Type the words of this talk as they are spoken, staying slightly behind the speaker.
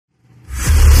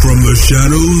From the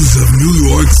shadows of New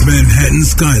York's Manhattan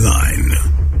skyline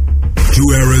to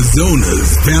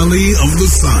Arizona's Valley of the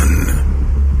Sun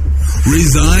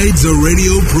resides a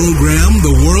radio program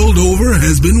the world over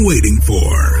has been waiting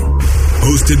for.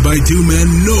 Hosted by two men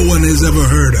no one has ever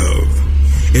heard of.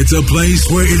 It's a place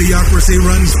where idiocracy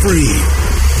runs free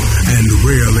and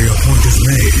rarely a point is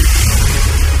made.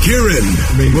 Kieran.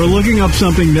 We're looking up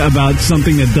something about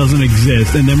something that doesn't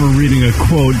exist, and then we're reading a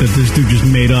quote that this dude just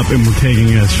made up, and we're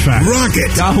taking it as fact. Rocket.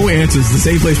 Yahoo Answers, the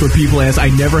same place where people ask, I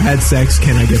never had sex,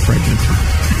 can I get pregnant?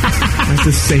 That's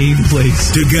the same place.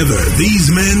 Together,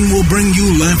 these men will bring you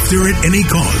laughter at any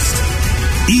cost,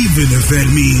 even if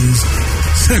that means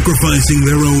sacrificing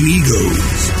their own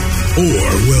egos or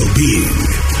well-being.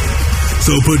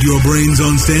 So put your brains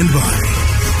on standby,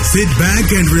 sit back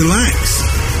and relax.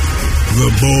 The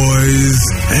boys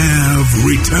have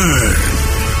returned.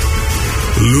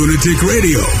 Lunatic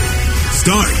Radio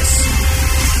starts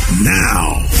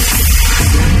now.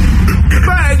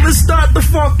 Bang, let's start the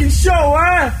fucking show,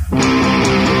 huh?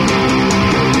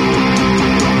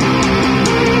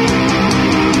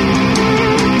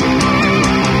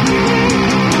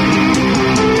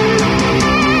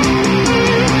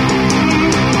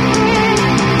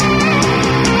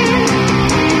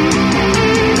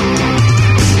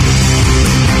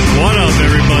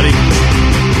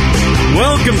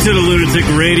 Welcome to the Lunatic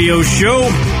Radio Show.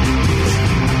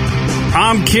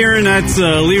 I'm Kieran. That's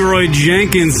Leroy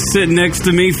Jenkins sitting next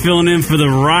to me, filling in for the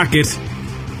Rocket.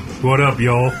 What up,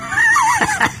 y'all?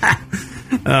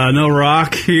 No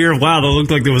Rock here. Wow, that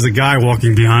looked like there was a guy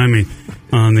walking behind me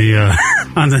on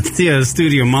the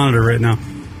studio monitor right now.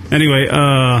 Anyway,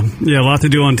 a lot to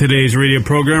do on today's radio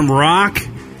program. Rock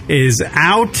is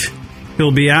out.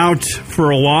 He'll be out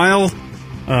for a while.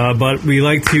 But we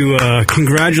like to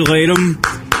congratulate him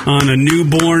on a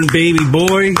newborn baby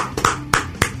boy.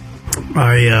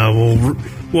 I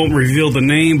won't reveal the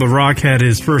name, but Rock had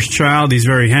his first child. He's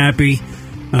very happy.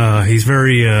 He's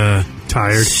very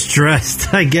tired,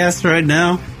 stressed, I guess, right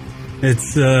now.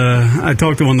 It's I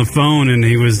talked to him on the phone, and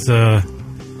he was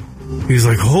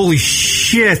like, "Holy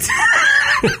shit!"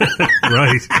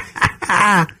 Right.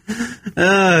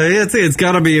 It's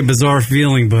got to be a bizarre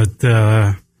feeling, but.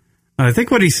 I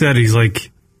think what he said, he's like,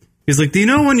 do you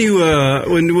know when you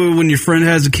when your friend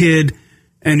has a kid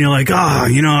and you're like,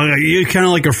 you're kind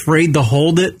of like afraid to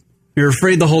hold it. You're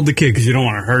afraid to hold the kid because you don't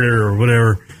want to hurt it or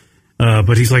whatever.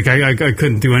 But he's like, I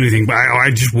couldn't do anything, but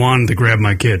I just wanted to grab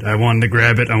my kid. I wanted to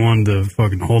grab it. I wanted to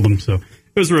fucking hold him. So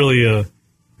it was really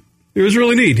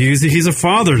neat. He's a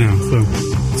father now. So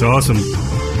it's awesome.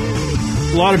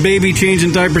 A lot of baby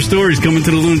changing diaper stories coming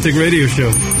to the Lunatic Radio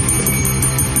Show.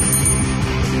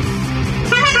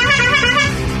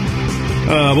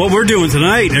 What we're doing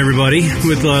tonight, everybody,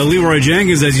 with Leroy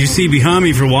Jenkins, as you see behind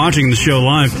me for watching the show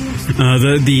live,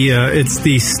 it's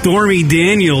the Stormy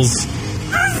Daniels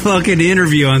fucking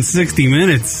interview on 60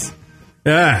 Minutes.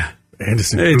 Yeah.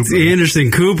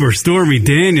 Anderson Cooper, Stormy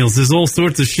Daniels. There's all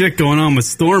sorts of shit going on with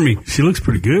Stormy. She looks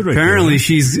pretty good right apparently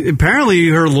there. Apparently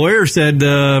her lawyer said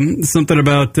something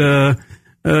about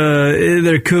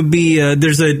there could be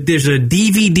there's a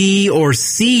DVD or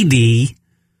CD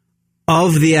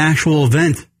of the actual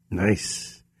event.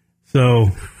 Nice. So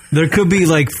there could be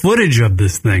like footage of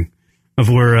this thing, of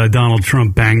where Donald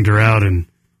Trump banged her out and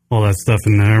all that stuff.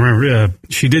 And I remember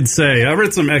she did say, I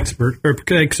read some excerpts.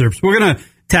 We're going to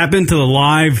tap into the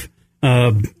live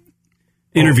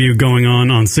interview going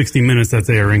on 60 Minutes that's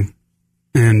airing.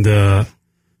 And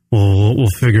we'll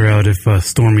figure out if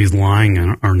Stormy's lying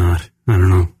or not. I don't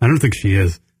know. I don't think she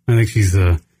is. I think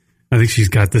she's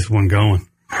got this one going.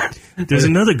 There's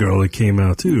another girl that came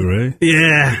out too, right?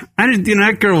 Yeah,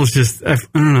 that girl was just, I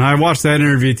don't know. I watched that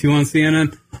interview too on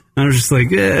CNN. I was just like,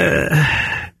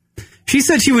 she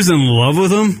said she was in love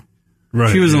with him.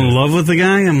 Right. She was in love with the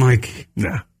guy. I'm like,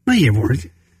 nah. No, you weren't.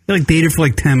 They dated for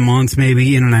 10 months,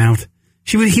 maybe in and out.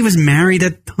 He was married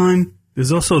at the time.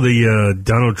 There's also the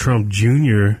Donald Trump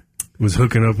Jr. was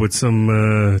hooking up with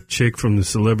some chick from the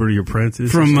Celebrity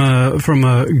Apprentice. From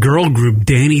a girl group,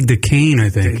 Danny DeCane, I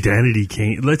think. Danny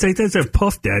DeCane. That's a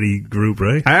Puff Daddy group,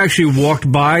 right? I actually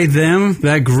walked by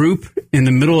that group, in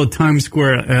the middle of Times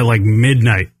Square at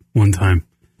midnight one time.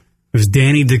 It was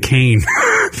Danny DeCane.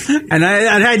 And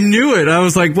I knew it. I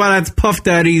was like, wow, that's Puff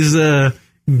Daddy's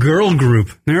girl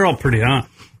group. They're all pretty hot.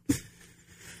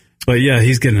 But yeah,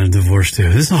 he's getting a divorce too.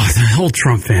 The whole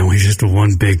Trump family is just a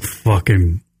one big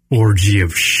fucking orgy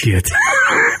of shit.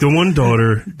 The one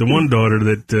daughter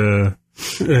that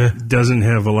doesn't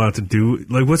have a lot to do.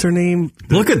 What's her name?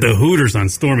 Look at the Hooters on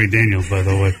Stormy Daniels, by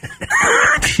the way.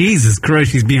 Jesus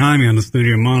Christ, she's behind me on the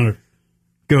studio monitor.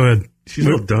 Go ahead. She's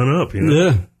all done up,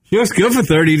 Yeah. She looks good for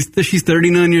 30. She's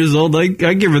 39 years old. I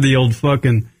give her the old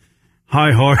fucking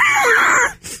high heart.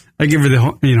 I give her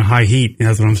the high heat.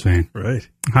 That's what I'm saying. Right.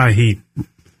 High heat.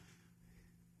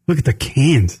 Look at the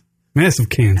cans. Massive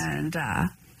cans. And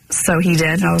so he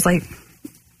did. And I was like,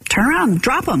 turn around,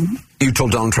 drop him. You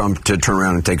told Donald Trump to turn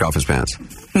around and take off his pants.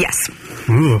 Yes.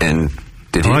 Ooh. And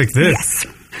did I he? like this. Yes.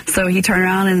 So he turned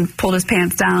around and pulled his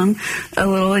pants down a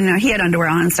little. He had underwear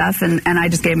on and stuff, and I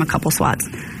just gave him a couple swats.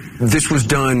 This was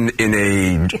done in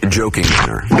a joking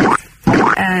manner.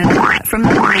 And from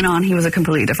that point on, he was a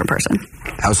completely different person.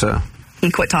 How so?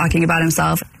 He quit talking about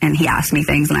himself, and he asked me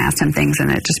things, and I asked him things,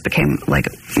 and it just became like,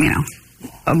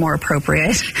 a more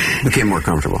appropriate. Became more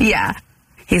comfortable. Yeah.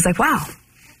 He's like, wow,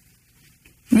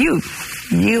 you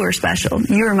are special.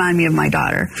 You remind me of my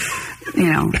daughter.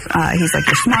 He's like,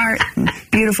 you're smart, and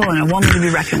beautiful, and a woman to be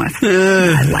reckoned with.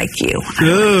 I like you.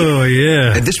 Oh,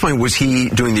 yeah. At this point, was he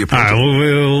doing the All apprentice?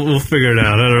 right, we'll figure it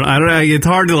out. I don't. It's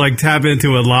hard to tap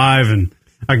into it live, and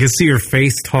I can see her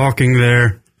face talking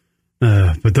there.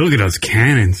 But look at those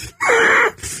cannons.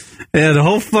 Yeah, the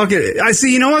whole fucking. I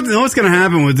see. You know what's going to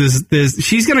happen with this?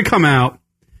 She's going to come out,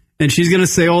 and she's going to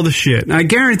say all the shit. And I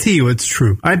guarantee you, it's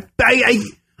true. I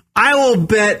will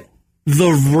bet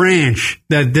the ranch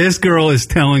that this girl is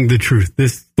telling the truth.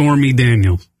 This Stormy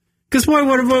Daniels. Because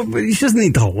what? She doesn't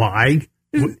need to lie.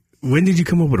 When did you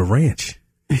come up with a ranch?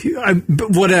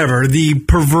 Whatever, the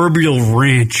proverbial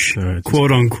ranch,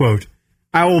 quote unquote.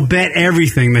 I will bet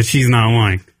everything that she's not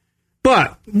lying.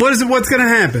 But what's going to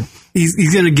happen?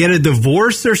 He's going to get a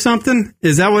divorce or something?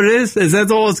 Is that what it is? Is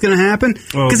that all that's going to happen?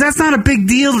 Because that's not a big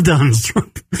deal to Donald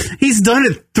Trump. He's done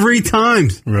it 3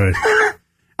 times. Right.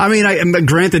 I mean,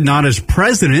 granted, not as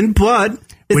president, but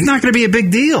it's not going to be a big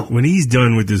deal. When he's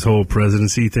done with this whole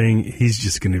presidency thing, he's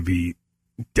just going to be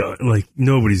done. Like,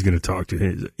 nobody's going to talk to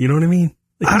him. You know what I mean?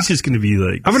 He's just going to be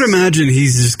like... I would imagine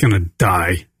he's just going to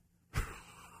die.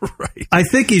 Right. I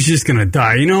think he's just going to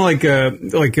die. Like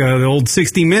the old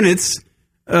 60 Minutes,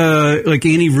 like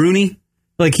Annie Rooney.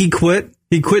 Like, he quit.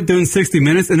 He quit doing 60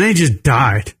 Minutes, and then he just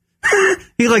died.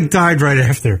 He, died right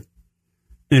after.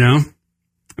 I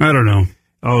don't know.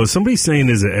 Oh, somebody's saying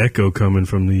there's an echo coming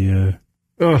from the,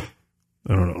 I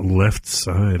don't know, left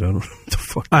side. I don't know what the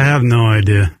fuck. I have no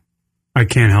idea. I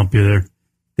can't help you there.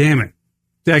 Damn it.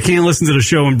 I can't listen to the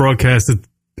show and broadcast it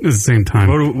at the same time.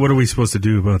 What are we supposed to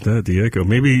do about that, the echo?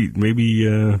 Maybe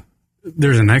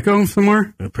there's an echo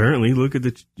somewhere? Apparently. Look at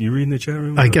you reading the chat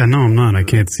room? No, I'm not. I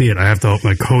can't see it. I have to,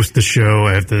 host the show.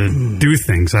 I have to do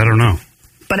things. I don't know.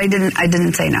 But I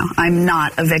didn't say no. I'm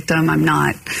not a victim. I'm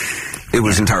not... It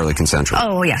was entirely consensual.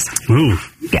 Oh, yes. Ooh.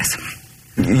 Yes.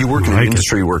 You work in an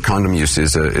industry where condom use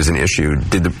is an issue.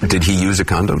 Did he use a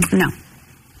condom? No.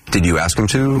 Did you ask him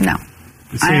to? No.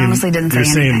 I honestly didn't say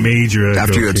anything. You're saying major echo.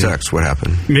 After you had sex, what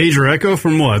happened? Major echo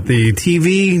from what? The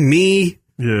TV? Me?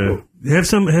 Yeah.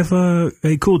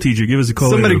 Hey, cool teacher, give us a call.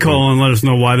 Somebody call and let us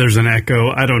know why there's an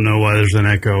echo. I don't know why there's an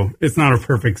echo. It's not a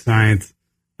perfect science.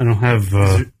 I don't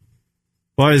have...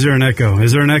 Why is there an echo?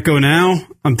 Is there an echo now?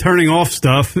 I'm turning off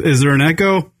stuff. Is there an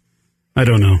echo? I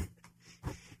don't know.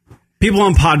 People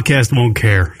on podcast won't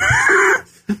care.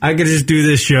 I could just do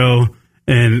this show,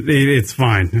 and it's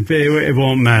fine. It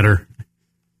won't matter.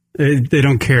 They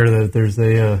don't care that there's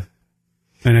an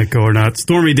echo or not.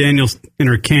 Stormy Daniels in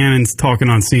her cannons talking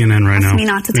on CNN right now. Asked me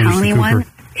not to tell anyone.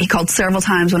 He called several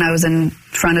times when I was in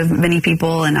front of many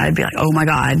people, and I'd be like, oh, my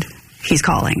God, he's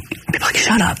calling. And people are like,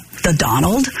 shut up. The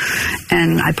Donald.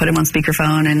 And I put him on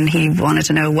speakerphone, and he wanted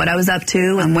to know what I was up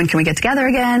to and when can we get together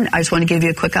again. I just want to give you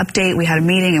a quick update. We had a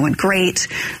meeting. It went great.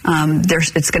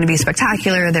 It's going to be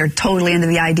spectacular. They're totally into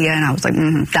the idea. And I was like,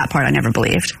 that part I never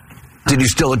believed. Did you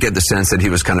still get the sense that he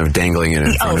was kind of dangling it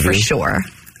in front of you? Oh, for sure.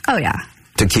 Oh, yeah.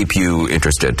 To keep you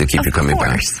interested, to keep you coming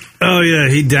back. Oh, yeah.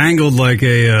 He dangled like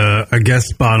a guest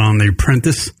spot on The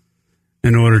Apprentice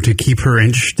in order to keep her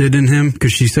interested in him,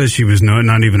 because she says she was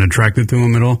not even attracted to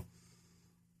him at all.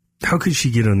 How could she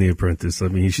get on The Apprentice? I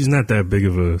mean, she's not that big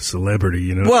of a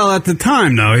celebrity, Well, at the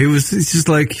time, though, it's just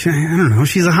like, I don't know,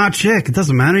 she's a hot chick. It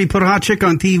doesn't matter. You put a hot chick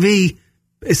on TV.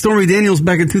 Stormy Daniels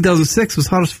back in 2006 was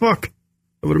hot as fuck.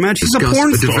 I would imagine she's a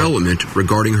porn star. Development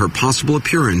regarding her possible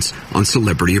appearance on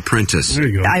Celebrity Apprentice. There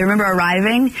you go. I remember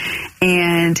arriving,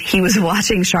 and he was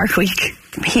watching Shark Week.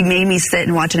 He made me sit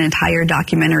and watch an entire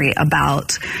documentary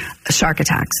about shark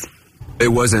attacks. It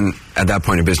wasn't, at that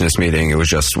point, a business meeting. It was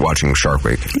just watching Shark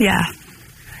Week. Yeah.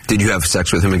 Did you have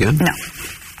sex with him again? No.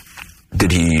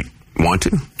 Did he want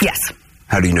to? Yes.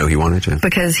 How do you know he wanted to?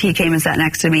 Because he came and sat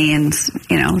next to me and,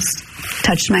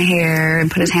 touched my hair and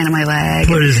put his hand on my leg.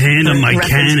 Put his hand on my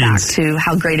cannons. Back to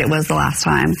how great it was the last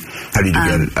time. How did you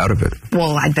get it out of it?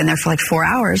 Well, I'd been there for like 4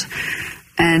 hours.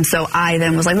 And so I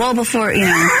then was like, well, before, you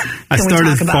know, I can we started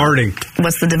talk about farting.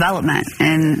 what's the development?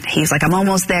 And he's like, I'm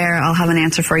almost there. I'll have an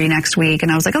answer for you next week.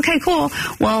 And I was like, okay, cool.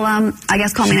 Well, I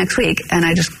guess call me next week. And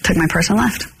I just took my purse and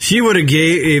left. She would have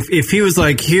gave, if he was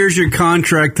like, here's your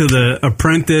contract to The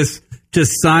Apprentice,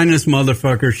 just sign this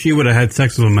motherfucker, she would have had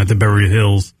sex with him at the Beverly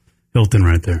Hills Hilton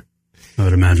right there, I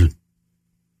would imagine.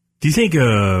 Do you think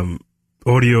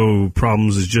audio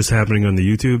problems is just happening on the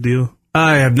YouTube deal?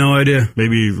 I have no idea.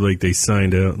 Maybe like they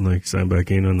signed out and like signed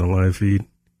back in on the live feed.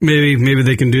 Maybe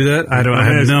they can do that. I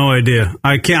have no idea.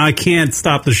 I can't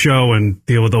stop the show and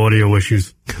deal with audio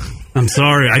issues. I'm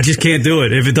sorry. I just can't do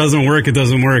it. If it doesn't work, it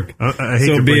doesn't work. I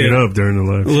hate to bring it up during the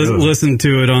live show. Listen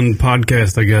to it on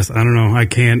podcast, I guess. I don't know. I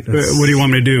can't. What do you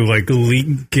want me to do? Like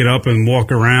get up and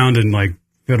walk around and like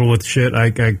fiddle with shit?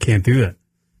 I can't do that.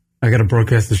 I got to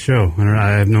broadcast the show.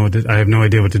 I have no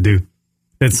idea what to do.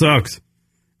 It sucks.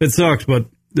 It sucks, but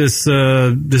this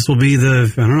will be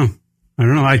the, I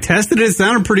don't know. I tested it. It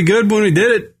sounded pretty good when we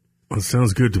did it. Well, it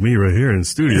sounds good to me right here in the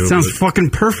studio. It sounds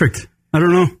fucking perfect. I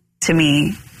don't know. To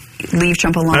me, leave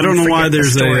Trump alone. I don't know why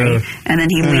there's and then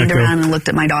he leaned around and looked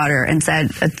at my daughter and said,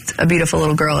 a beautiful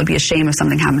little girl. It'd be a shame if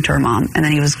something happened to her mom. And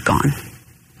then he was gone.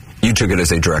 You took it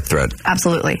as a direct threat.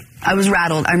 Absolutely. I was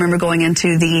rattled. I remember going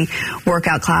into the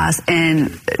workout class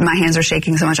and my hands were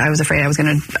shaking so much I was afraid I was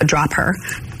going to drop her.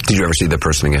 Did you ever see that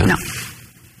person again? No.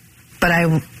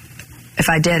 But if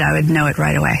I did, I would know it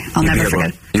right away. I'll never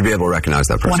forget. You'd be able to recognize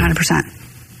that person.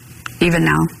 100%. Even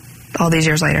now, all these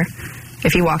years later.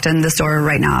 If he walked in the store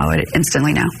right now, I would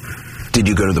instantly know. Did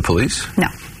you go to the police? No.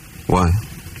 Why?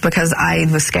 Because I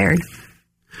was scared.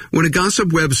 When a gossip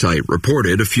website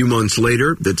reported a few months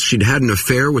later that she'd had an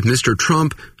affair with Mr.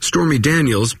 Trump, Stormy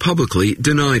Daniels publicly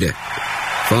denied it.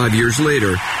 5 years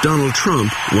later, Donald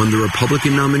Trump won the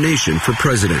Republican nomination for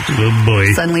president. Oh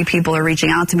boy. Suddenly people are reaching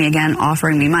out to me again,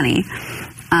 offering me money.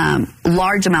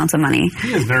 Large amounts of money.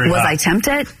 Was I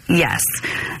tempted? Yes.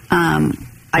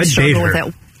 I struggled with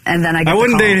it. And then I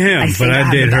wouldn't date him, but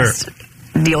I'd date her.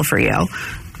 Deal for you.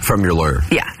 From your lawyer?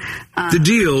 Yeah. The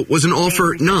deal was an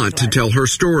offer not to tell her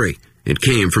story. It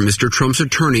came from Mr. Trump's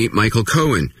attorney, Michael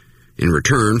Cohen. In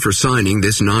return for signing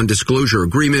this non-disclosure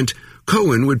agreement,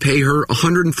 Cohen would pay her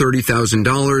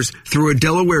 $130,000 through a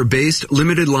Delaware-based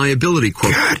limited liability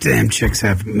corporation. Goddamn chicks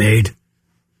have it made.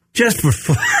 Just for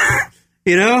fun.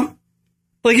 You know?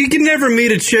 Like, you can never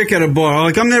meet a chick at a bar.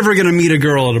 Like, I'm never going to meet a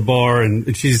girl at a bar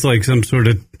and she's like some sort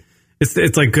of...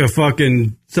 It's like a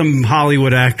fucking... some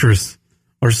Hollywood actress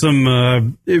or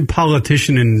some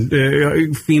politician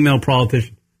and female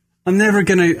politician.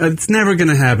 It's never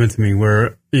gonna happen to me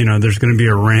where, you know, there's gonna be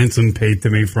a ransom paid to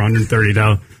me for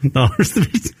 $130.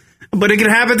 But it can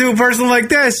happen to a person like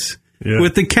this. Yeah.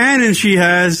 With the cannon she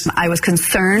has. I was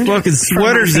concerned fucking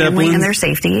sweater for my family zeppelins and their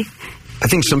safety. I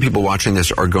think some people watching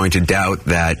this are going to doubt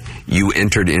that you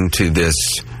entered into this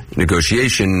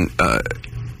negotiation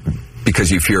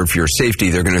because you feared for your safety.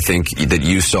 They're going to think that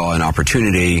you saw an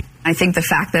opportunity. I think the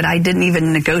fact that I didn't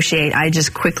even negotiate, I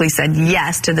just quickly said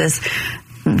yes to this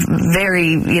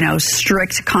very,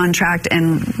 strict contract,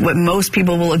 and what most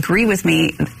people will agree with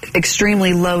me,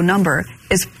 extremely low number,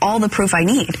 is all the proof I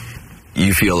need.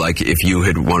 You feel like if you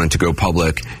had wanted to go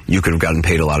public, you could have gotten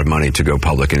paid a lot of money to go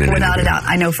public in an Without interview. a doubt,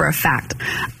 I know for a fact.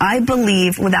 I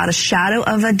believe without a shadow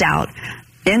of a doubt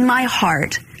in my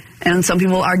heart, and some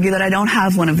people argue that I don't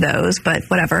have one of those, but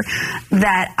whatever,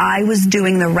 that I was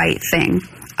doing the right thing.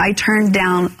 I turned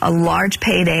down a large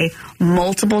payday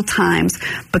multiple times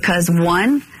because,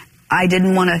 one, I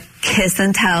didn't want to kiss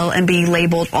and tell and be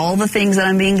labeled all the things that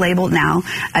I'm being labeled now.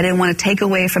 I didn't want to take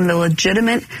away from the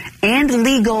legitimate and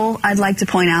legal, I'd like to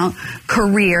point out,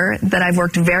 career that I've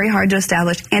worked very hard to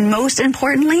establish. And most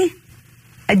importantly,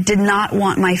 I did not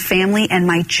want my family and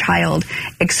my child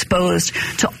exposed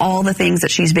to all the things that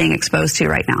she's being exposed to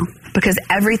right now. Because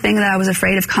everything that I was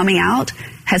afraid of coming out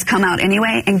has come out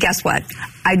anyway. And guess what?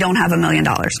 I don't have $1 million.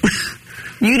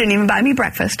 You didn't even buy me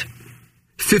breakfast.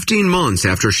 15 months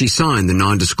after she signed the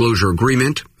non-disclosure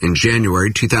agreement, in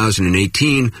January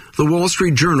 2018, the Wall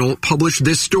Street Journal published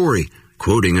this story,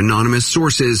 quoting anonymous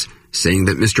sources, saying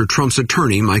that Mr. Trump's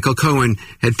attorney, Michael Cohen,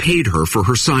 had paid her for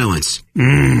her silence.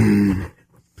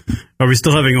 Are we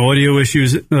still having audio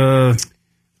issues? I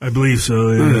believe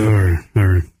so, yeah. All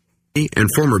right. And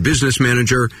former business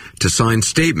manager to sign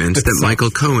statements that Michael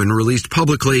Cohen released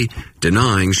publicly,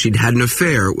 denying she'd had an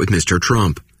affair with Mr.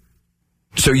 Trump.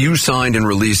 So you signed and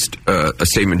released a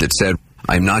statement that said,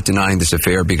 I'm not denying this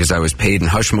affair because I was paid in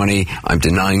hush money. I'm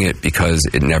denying it because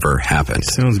it never happened.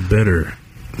 Sounds better.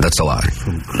 That's a lie.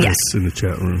 From Chris Yes. in the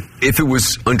chat room. If it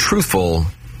was untruthful,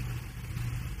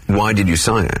 why did you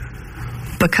sign it?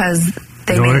 Because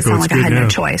They No made it echo, sound it's like I good had now. no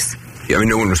choice. Yeah, I mean,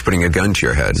 no one was putting a gun to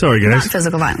your head. Sorry, Not guys.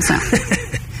 physical violence, no.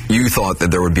 You thought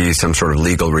that there would be some sort of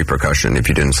legal repercussion if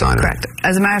you didn't sign it. Correct.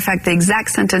 As a matter of fact, the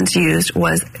exact sentence used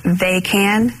was, they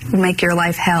can make your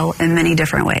life hell in many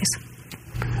different ways.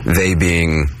 They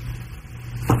being...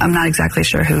 I'm not exactly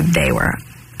sure who they were.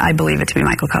 I believe it to be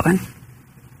Michael Cohen.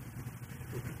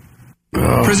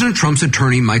 President Trump's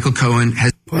attorney, Michael Cohen,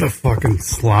 has... What a fucking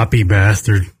sloppy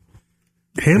bastard.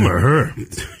 Him or her?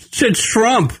 Shit,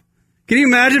 Trump. Can you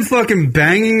imagine fucking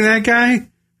banging that guy?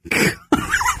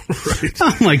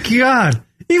 Oh my God.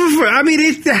 Even for, I mean,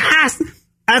 it has,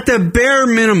 at the bare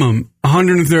minimum,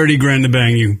 130 grand to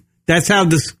bang you. That's how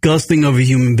disgusting of a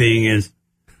human being is.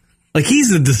 Like,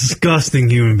 he's a disgusting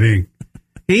human being.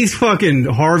 He's fucking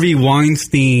Harvey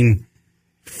Weinstein,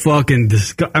 fucking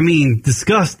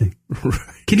disgusting. Right.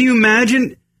 Can you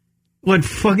imagine what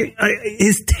fucking,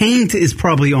 his taint is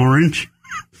probably orange.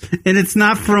 And it's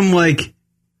not from, like,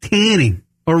 tanning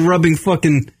or rubbing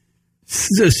fucking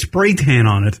spray tan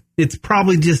on it. It's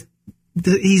probably just,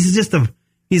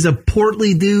 he's a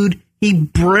portly dude. He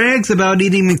brags about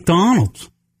eating McDonald's.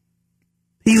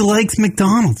 He likes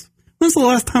McDonald's. When's the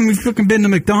last time you've fucking been to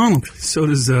McDonald's? So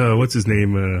does, what's his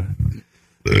name?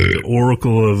 The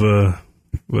Oracle of,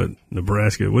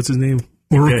 Nebraska. What's his name?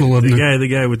 Oracle of the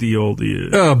guy with the old...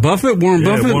 Buffett? Warren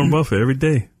Buffett? Warren Buffett, every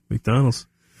day. McDonald's.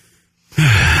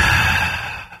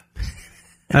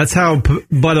 That's how,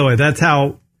 by the way, that's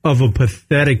how of a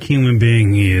pathetic human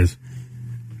being he is.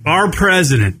 Our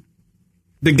president,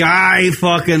 the guy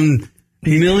fucking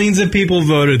millions of people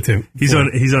voted to. He's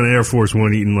on Air Force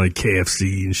One eating like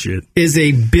KFC and shit. Is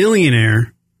a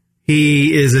billionaire.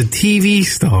 He is a TV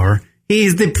star.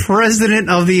 He's the president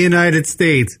of the United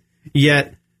States.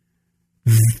 Yet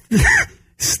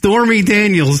Stormy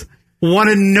Daniels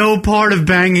wanted no part of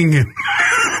banging him.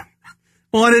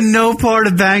 Wanted no part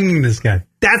of banging this guy.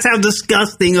 That's how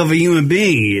disgusting of a human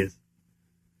being he is.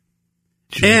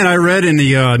 Jeez. And I read in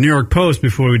the New York Post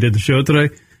before we did the show today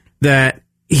that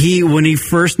when he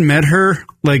first met her,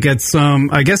 like at some,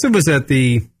 I guess it was at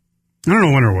the, I don't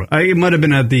know when it was. It might have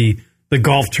been at the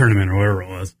golf tournament or whatever it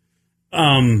was.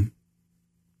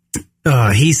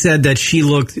 He said that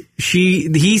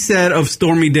he said of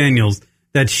Stormy Daniels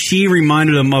that she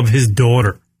reminded him of his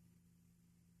daughter.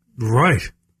 Right.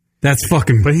 That's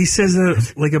fucking... But he says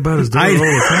that like about his daughter all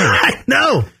the time. I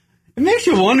know. It makes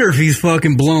you wonder if he's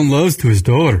fucking blown loads to his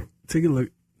daughter. Take a look.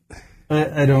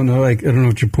 I don't know. I don't know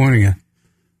what you're pointing at.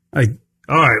 All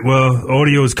right. Well,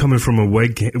 audio is coming from a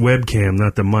webcam,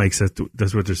 not the mics.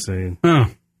 That's what they're saying. Oh.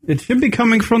 It should be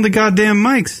coming from the goddamn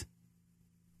mics.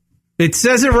 It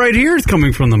says it right here. It's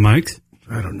coming from the mics.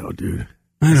 I don't know, dude.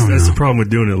 That's the problem with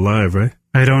doing it live, right?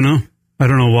 I don't know. I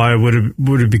don't know why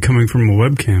would it be coming from a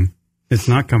webcam. It's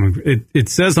not coming. It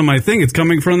says on my thing it's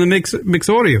coming from the mix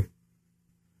audio.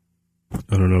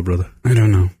 I don't know, brother. I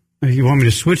don't know. You want me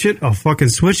to switch it? I'll fucking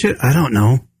switch it. I don't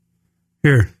know.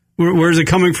 Here, where's it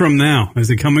coming from now? Is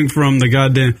it coming from the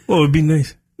goddamn? Well, it'd be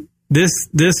nice.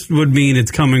 This would mean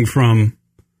it's coming from.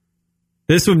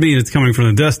 This would mean it's coming from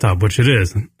the desktop, which it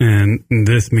is, and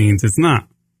this means it's not.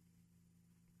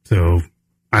 So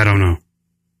I don't know.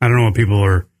 I don't know what people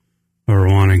are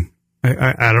wanting.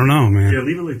 I don't know, man. Yeah,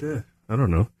 leave it like that. I don't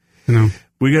know. You know,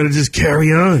 we got to just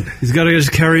carry on. He's got to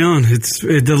just carry on.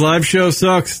 The live show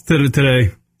sucks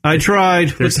today. I tried.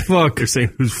 What the fuck? They're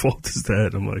saying whose fault is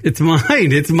that? I'm like, it's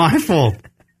mine. It's my fault.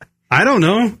 I don't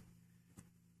know.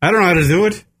 I don't know how to do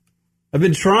it. I've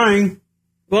been trying.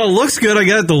 Well, it looks good. I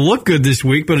got it to look good this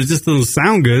week, but it just doesn't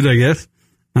sound good, I guess.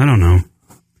 I don't know.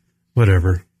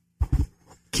 Whatever.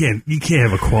 You can't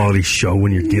have a quality show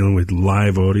when you're dealing with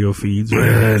live audio feeds.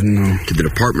 Right? No. To the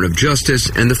Department of Justice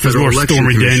and the Federal Election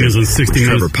Stormy Daniels in 60 Commission,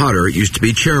 Minutes. Trevor Potter used to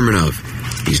be chairman of.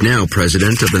 He's now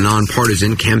president of the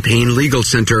nonpartisan Campaign Legal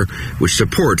Center, which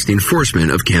supports the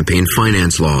enforcement of campaign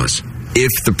finance laws.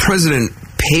 If the president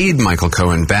paid Michael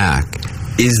Cohen back,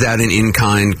 is that an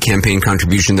in-kind campaign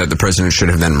contribution that the president should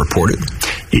have then reported?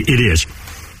 It is.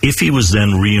 If he was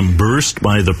then reimbursed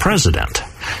by the president,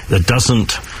 that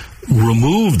doesn't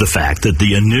remove the fact that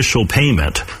the initial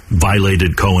payment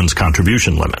violated Cohen's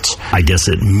contribution limits. I guess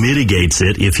it mitigates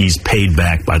it if he's paid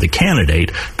back by the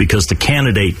candidate, because the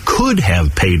candidate could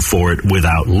have paid for it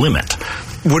without limit.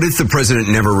 What if the president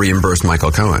never reimbursed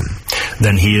Michael Cohen?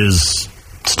 Then he is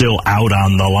still out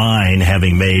on the line,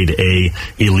 having made a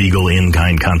illegal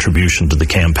in-kind contribution to the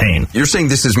campaign. You're saying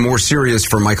this is more serious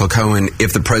for Michael Cohen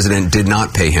if the president did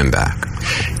not pay him back?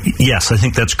 Yes, I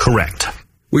think that's correct.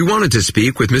 We wanted to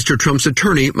speak with Mr. Trump's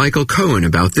attorney, Michael Cohen,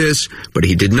 about this, but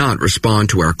he did not respond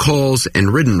to our calls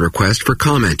and written request for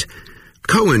comment.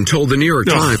 Cohen told the New York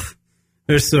Times...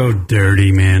 They're so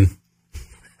dirty, man.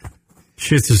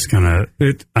 Shit's just gonna.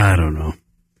 I don't know.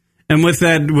 And with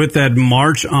that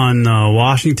march on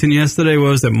Washington yesterday, what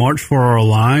was that March for Our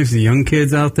Lives? The young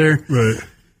kids out there, Right.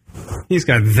 He's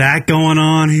got that going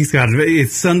on.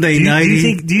 It's Sunday night.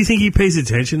 Do you think he pays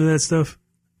attention to that stuff?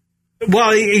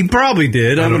 Well, he probably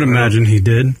did. I would imagine he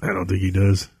did. I don't think he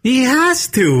does. He has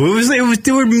to.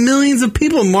 There were millions of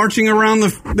people marching around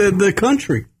the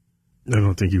country. I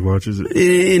don't think he watches it.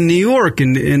 In New York,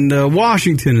 and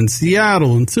Washington, and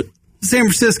Seattle, and San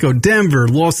Francisco, Denver,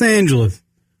 Los Angeles.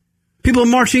 People are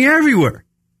marching everywhere.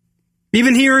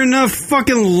 Even here in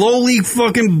fucking lowly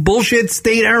fucking bullshit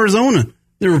state Arizona,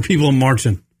 there were people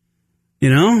marching.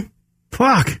 You know?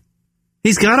 Fuck.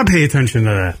 He's got to pay attention to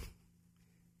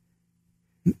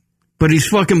that. But he's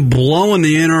fucking blowing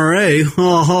the NRA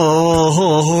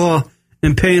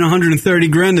and paying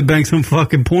 $130,000 to bank some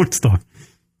fucking porn star.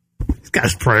 This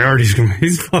guy's priorities.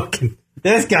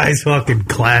 This guy's fucking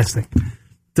classic.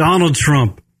 Donald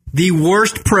Trump, the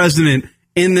worst president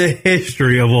in the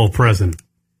history of all presidents.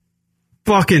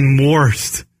 Fucking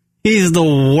worst. He's the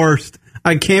worst.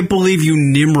 I can't believe you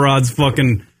Nimrods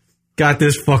fucking got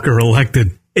this fucker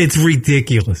elected. It's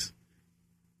ridiculous.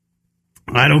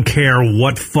 I don't care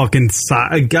what fucking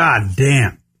side. God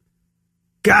damn.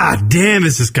 God damn,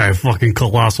 is this guy a fucking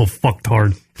colossal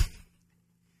fucktard.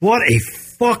 What a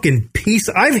fucking piece.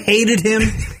 I've hated him.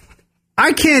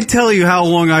 I can't tell you how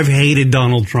long I've hated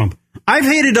Donald Trump. I've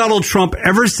hated Donald Trump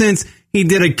ever since he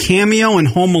did a cameo in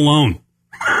Home Alone.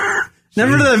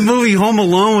 Remember that movie Home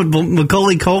Alone with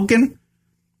Macaulay Culkin?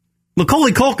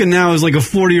 Macaulay Culkin now is like a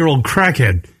 40-year-old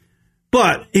crackhead.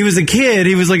 But he was a kid.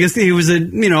 He was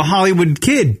a Hollywood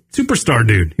kid, superstar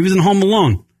dude. He was in Home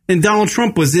Alone. And Donald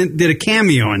Trump did a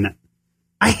cameo in that.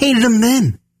 I hated him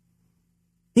then.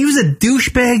 He was a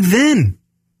douchebag then.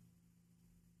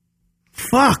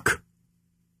 Fuck.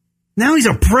 Now he's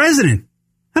a president.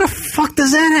 How the fuck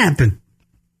does that happen?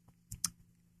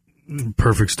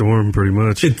 Perfect storm, pretty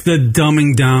much. It's the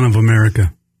dumbing down of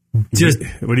America. Just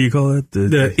what do you call it?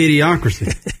 The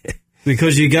idiocracy.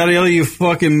 Because you got all you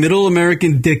fucking middle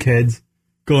American dickheads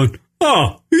going,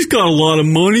 oh, he's got a lot of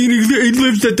money and he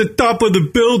lives at the top of the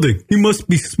building. He must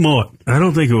be smart. I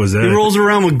don't think it was that. He rolls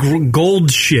around with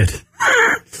gold shit.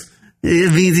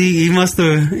 It means he must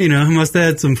have,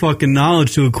 had some fucking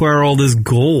knowledge to acquire all this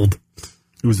gold.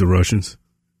 It was the Russians.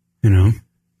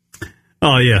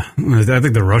 Oh, yeah. I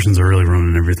think the Russians are really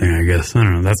running everything, I guess. I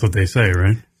don't know. That's what they say,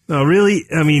 right? No, really?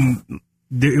 I mean,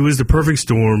 it was the perfect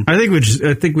storm. I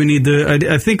think we need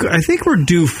I think we're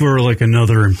due for like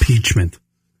another impeachment.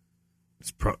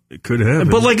 It could happen.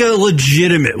 But like a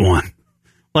legitimate one.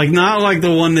 Like not like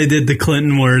the one they did to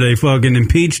Clinton where they fucking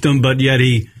impeached him, but yet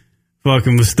he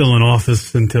fucking was still in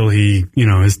office until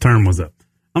his term was up.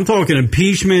 I'm talking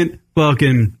impeachment,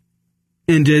 fucking,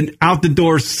 and then out the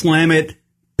door, slam it.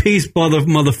 Peace,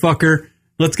 motherfucker.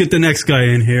 Let's get the next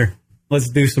guy in here. Let's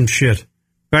do some shit.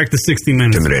 Back to 60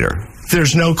 Minutes. Intimidator.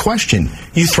 There's no question.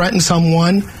 You threaten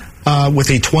someone with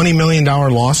a $20 million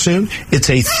lawsuit, it's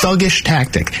a thuggish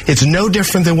tactic. It's no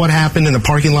different than what happened in the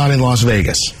parking lot in Las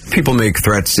Vegas. People make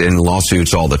threats in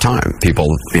lawsuits all the time. People,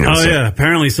 yeah.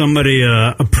 Apparently somebody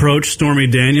approached Stormy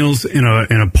Daniels in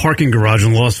a parking garage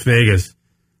in Las Vegas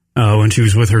when she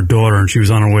was with her daughter and she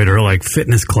was on her way to her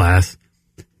fitness class.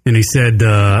 And he said,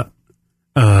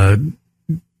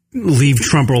 leave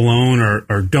Trump alone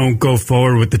or don't go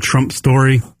forward with the Trump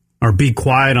story or be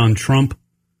quiet on Trump.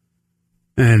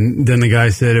 And then the guy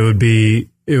said it would be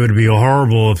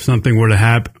horrible if something were to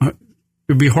happen. It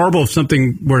would be horrible if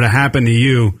something were to happen to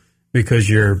you because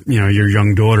your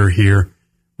young daughter here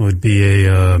would be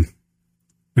an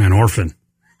orphan,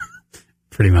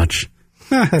 pretty much.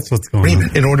 That's what's going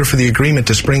on. In order for the agreement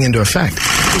to spring into effect.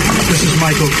 This is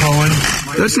Michael Cohen.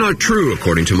 That's not true,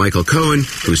 according to Michael Cohen,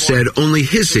 who said only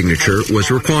his signature was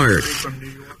required.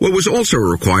 What was also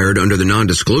required under the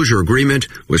non-disclosure agreement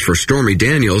was for Stormy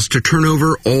Daniels to turn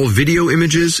over all video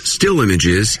images, still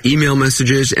images, email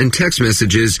messages, and text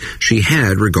messages she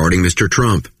had regarding Mr.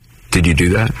 Trump. Did you do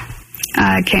that?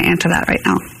 I can't answer that right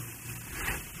now.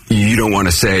 You don't want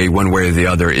to say one way or the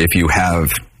other if you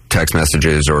have text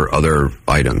messages or other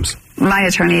items? My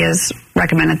attorney has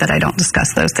recommended that I don't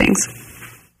discuss those things.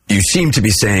 You seem to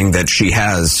be saying that she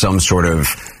has some sort of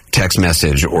text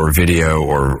message or video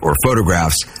or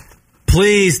photographs.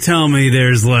 Please tell me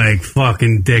there's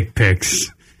fucking dick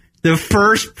pics. The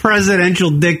first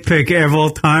presidential dick pic of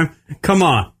all time. Come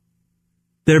on.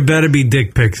 There better be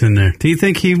dick pics in there. Do you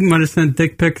think he might have sent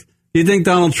dick pics? Do you think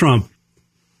Donald Trump,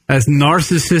 as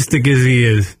narcissistic as he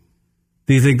is,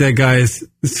 do you think that guy has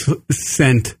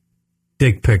sent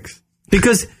dick pics?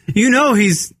 Because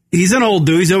he's He's an old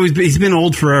dude. He's been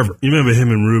old forever. You remember him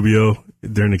and Rubio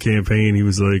during the campaign? He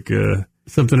was like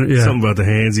something about the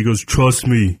hands. He goes, "Trust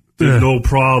me, there's no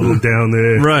problem down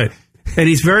there." Right. And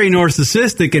he's very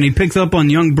narcissistic, and he picks up on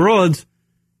young broads.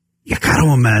 You got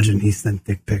to imagine he sent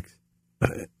dick pics.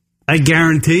 I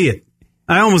guarantee it.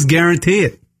 I almost guarantee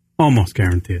it. Almost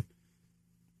guarantee it.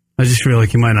 I just feel like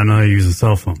he might not know how to use a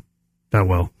cell phone that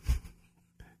well.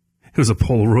 It was a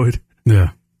Polaroid.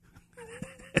 Yeah.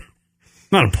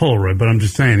 Not a Polaroid, but I'm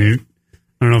just saying. I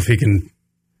don't know if he can.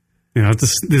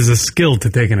 There's a skill to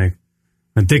taking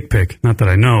a dick pic. Not that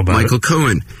I know about Michael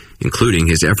Cohen, including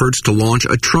his efforts to launch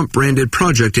a Trump-branded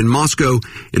project in Moscow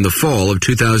in the fall of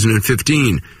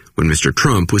 2015, when Mr.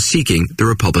 Trump was seeking the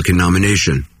Republican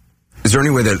nomination. Is there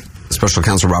any way that Special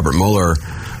Counsel Robert Mueller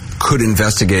could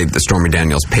investigate the Stormy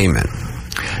Daniels payment?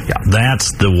 Yeah,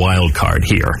 that's the wild card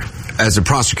here. As a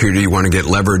prosecutor, you want to get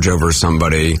leverage over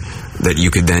somebody that you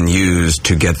could then use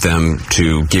to get them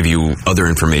to give you other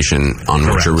information on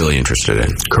what you're really interested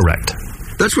in. Correct.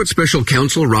 That's what Special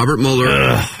Counsel Robert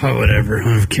Mueller... whatever.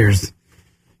 Who cares?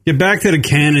 Get back to the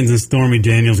cannons and Stormy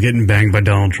Daniels getting banged by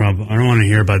Donald Trump. I don't want to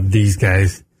hear about these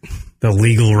guys. The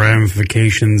legal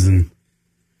ramifications and...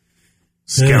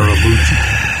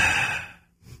 Scaramucci.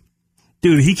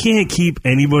 Dude, he can't keep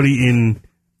anybody in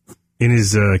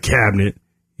his cabinet.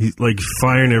 He's like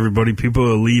firing everybody. People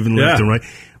are leaving left and right.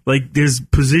 Like, there's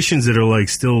positions that are like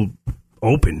still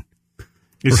open.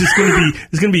 It's just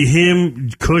gonna be him,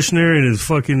 Kushner, and his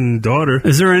fucking daughter.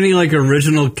 Is there any like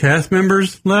original cast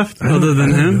members left other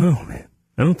than him? No, man.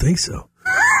 I don't think so.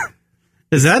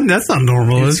 That's not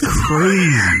normal. It's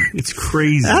crazy. It's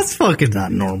crazy. That's fucking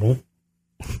not normal.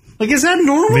 Like, is that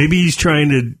normal? Maybe he's trying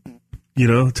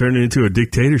to, turn it into a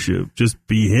dictatorship. Just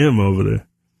be him over there.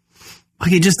 Like,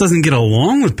 he just doesn't get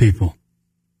along with people,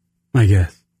 I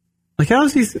guess. Like, how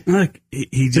is he, like...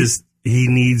 He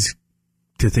needs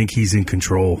to think he's in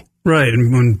control. Right,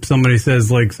 and when somebody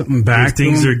says, like, something back if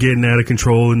things are getting out of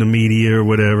control in the media or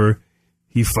whatever,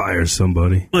 he fires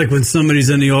somebody. Like, when somebody's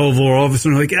in the Oval Office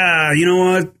and they're like, you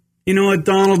know what? You know what,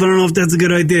 Donald? I don't know if that's a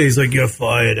good idea. He's like, you're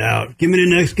fired out. Give me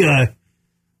the next guy.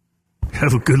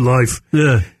 Have a good life.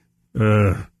 Yeah.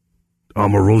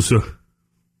 Omarosa.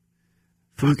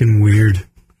 Fucking weird.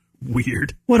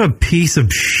 Weird. What a piece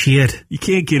of shit. You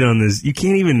can't get on this. You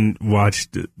can't even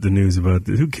watch the news about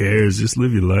this. Who cares? Just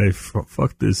live your life.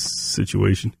 Fuck this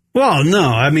situation. Well, no.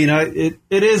 I mean, it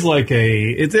is like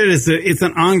it's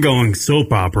an ongoing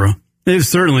soap opera.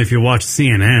 Certainly, if you watch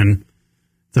CNN,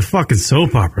 it's a fucking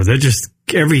soap opera. They're just,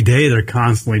 every day, they're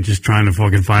constantly just trying to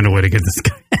fucking find a way to get this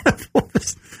guy out of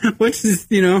office. Which is,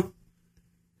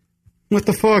 what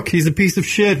the fuck? He's a piece of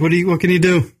shit. What can you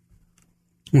do?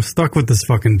 I'm stuck with this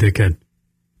fucking dickhead.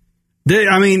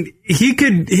 I mean, he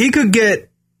could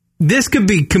get, this could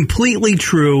be completely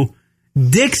true.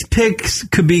 Dick's pics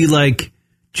could be like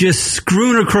just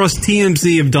screwing across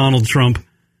TMZ of Donald Trump.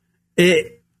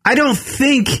 I don't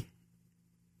think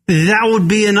that would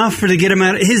be enough to get him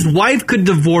out. His wife could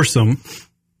divorce him.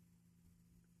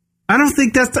 I don't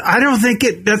think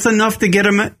that's enough to get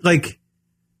him, like,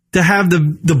 to have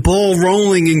the ball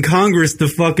rolling in Congress to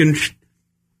fucking,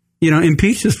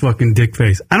 impeach this fucking dick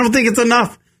face. I don't think it's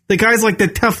enough. The guy's like the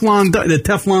Teflon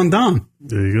Don.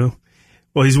 There you go.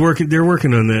 Well, they're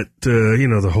working on that,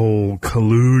 the whole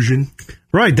collusion.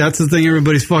 Right, that's the thing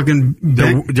everybody's fucking...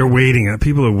 They're waiting on it.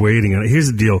 People are waiting on it.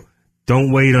 Here's the deal.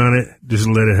 Don't wait on it. Just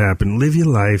let it happen. Live your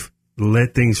life.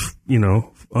 Let things,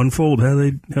 unfold how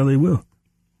they will.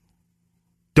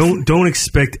 Don't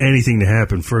expect anything to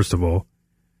happen, first of all.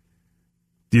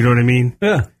 Do you know what I mean?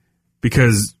 Yeah.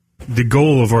 Because the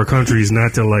goal of our country is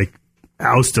not to, like,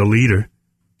 oust a leader.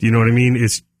 Do you know what I mean?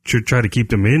 It's to try to keep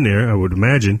them in there, I would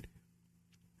imagine.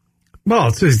 Well,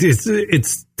 it's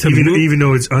to even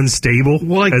though it's unstable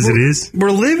as it is.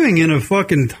 We're living in a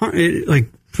fucking time, like,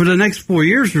 for the next 4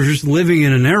 years, we're just living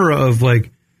in an era of,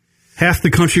 like, half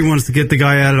the country wants to get the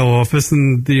guy out of office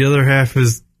and the other half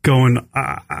is going,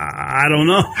 I don't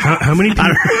know. How many people?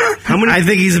 I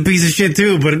think he's a piece of shit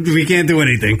too, but we can't do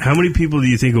anything. How many people do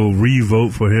you think will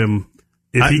re-vote for him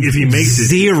if he makes it?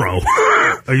 Zero.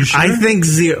 Are you sure? I think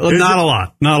zero. Not a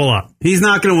lot. He's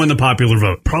not going to win the popular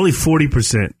vote. Probably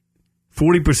 40%.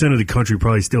 40% of the country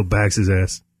probably still backs his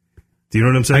ass. Do you know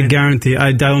what I'm saying? I guarantee.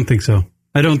 I don't think so.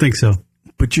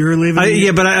 But you're living.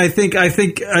 I think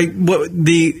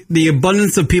the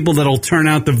abundance of people that'll turn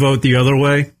out to vote the other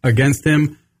way against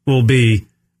him will be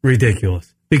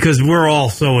ridiculous because we're all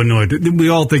so annoyed. We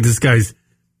all think this guy's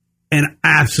an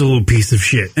absolute piece of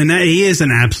shit, and he is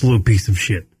an absolute piece of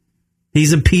shit.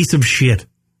 He's a piece of shit.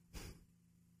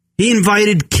 He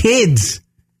invited kids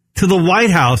to the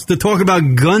White House to talk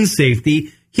about gun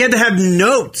safety. he had to have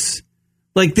notes.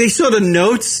 Like, they saw the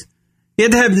notes. He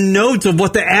had to have notes of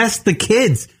what to ask the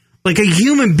kids. Like, a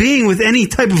human being with any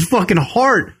type of fucking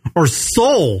heart or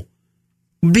soul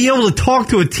would be able to talk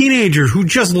to a teenager who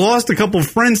just lost a couple of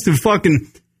friends to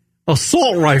fucking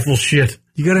assault rifle shit.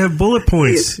 You gotta have bullet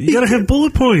points. You gotta have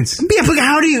bullet points. Yeah, but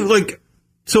how do you, like,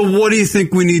 so what do you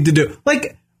think we need to do?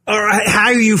 Like, or how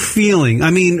are you feeling?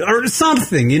 I mean, or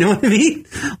something, you know what I mean?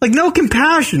 Like, no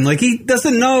compassion. Like, he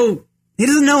doesn't know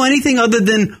anything other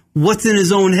than what's in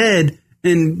his own head.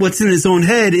 And what's in his own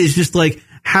head is just like,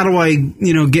 how do I,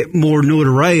 you know, get more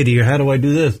notoriety, or how do I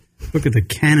do this? Look at the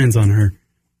cannons on her.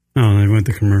 Oh, they went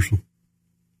to commercial.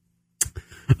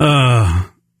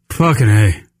 Fucking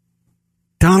A.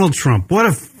 Donald Trump, what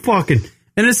a fucking...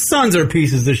 And his sons are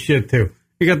pieces of shit, too.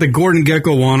 You got the Gordon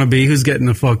Gekko wannabe who's getting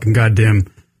the fucking goddamn...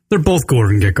 They're both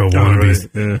Gordon Gekko wannabes.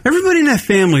 Right, yeah. Everybody in that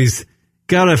family's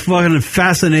got a fucking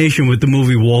fascination with the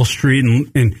movie Wall Street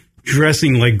and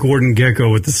dressing like Gordon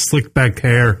Gekko with the slick-backed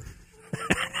hair.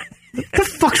 What the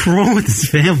fuck's wrong with this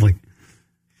family?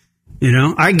 You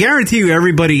know? I guarantee you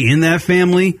everybody in that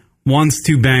family wants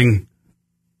to bang...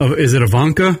 is it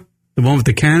Ivanka? The one with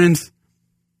the cannons?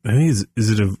 I think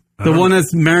is it the one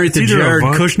that's married to Jared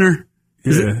Kushner?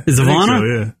 Is Ivana? So,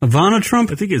 yeah. Ivana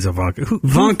Trump? I think it's Ivanka.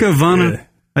 Ivana. Yeah.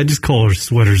 I just call her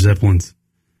Sweater Zeppelins.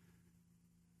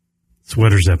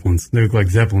 Sweater Zeppelins. They look like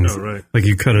Zeppelins. Oh, right. Like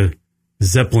you cut a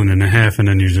Zeppelin in half and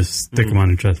then you just stick them on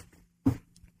your chest.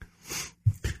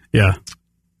 Yeah.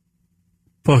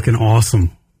 Fucking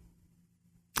awesome.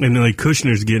 And then, like,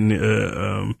 Kushner's getting...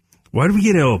 why do we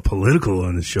get all political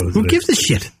on this show today? Who gives a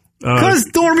shit? Because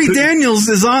Stormy Daniels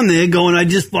is on there going, I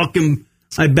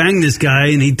banged this guy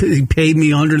and he paid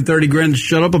me $130,000 to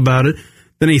shut up about it.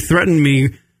 Then he threatened me.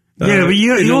 Yeah, but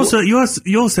you also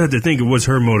have to think of what's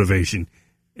her motivation.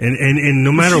 And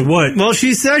no matter what. Well,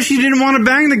 she said she didn't want to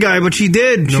bang the guy, but she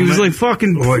did. She was like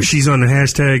fucking. What, she's on the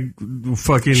hashtag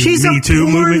fucking she's Me Too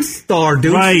porn movement. Star,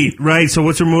 dude. Right. So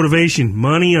what's her motivation?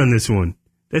 Money on this one.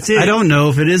 That's it. I don't know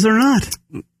if it is or not.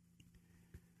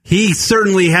 He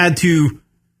certainly had to.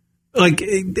 Like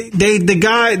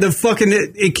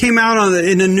it came out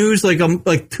in the news like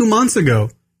 2 months ago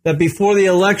that before the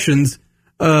elections,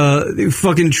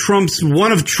 fucking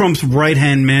one of Trump's right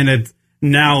hand man had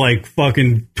now like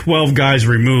fucking 12 guys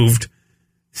removed,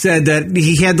 said that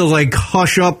he had to like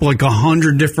hush up like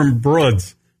 100 different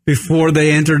broads before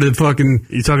they entered the fucking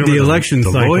the election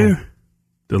cycle. Lawyer?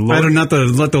 The lawyer? I don't not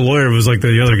the lawyer. It was like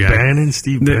the other guy, Bannon,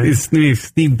 Steve Bannon,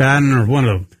 Steve Bannon or one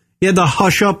of them. He had to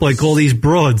hush up like all these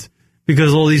broads.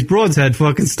 Because all these broads had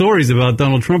fucking stories about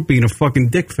Donald Trump being a fucking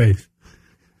dick face.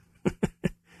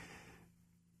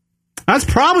 That's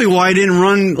probably why he didn't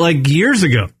run like years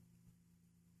ago.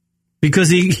 Because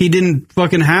he didn't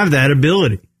fucking have that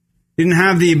ability. He didn't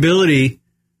have the ability.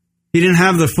 He didn't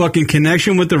have the fucking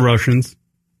connection with the Russians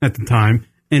at the time.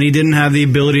 And he didn't have the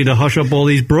ability to hush up all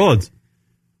these broads.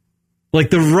 Like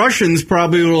the Russians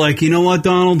probably were like, you know what,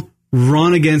 Donald?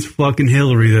 Run against fucking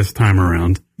Hillary this time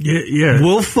around. Yeah.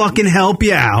 We'll fucking help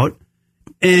you out.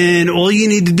 And all you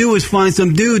need to do is find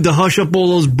some dude to hush up all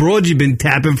those broads you've been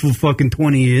tapping for fucking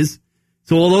 20 years.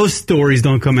 So all those stories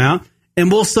don't come out. And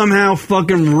we'll somehow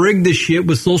fucking rig the shit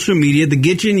with social media to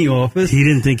get you in the office. He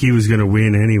didn't think he was going to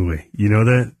win anyway. You know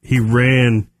that? He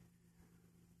ran.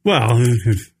 Well, he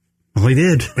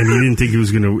did. And he didn't think he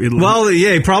was going to. Well,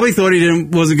 yeah, he probably thought he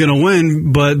wasn't going to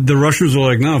win, but the Russians were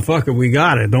like, no, fuck it, we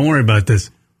got it. Don't worry about this.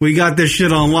 We got this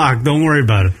shit on lock. Don't worry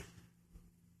about it.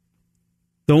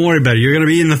 Don't worry about it. You're going to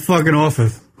be in the fucking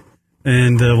office.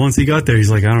 And once he got there, he's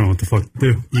like, I don't know what the fuck to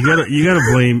do. You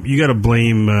gotta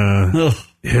blame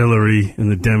Hillary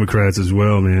and the Democrats as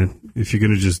well, man. If you're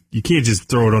going to you can't just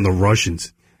throw it on the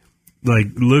Russians. Like,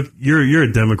 look, you're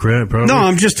a Democrat, probably. No,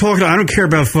 I'm just talking. I don't care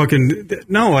about fucking.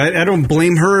 No, I don't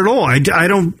blame her at all. I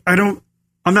don't.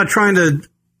 I'm not trying to.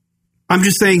 I'm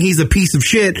just saying he's a piece of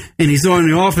shit, and he's in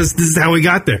the office. This is how he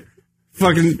got there.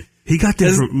 Fucking. He got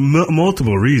there for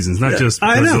multiple reasons, not just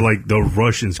because of like the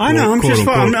Russians. I know.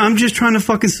 I'm just trying to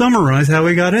fucking summarize how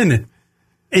he got in it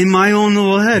in my own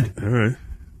little head. All right.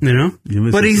 You know,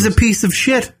 but he's a piece of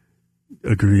shit.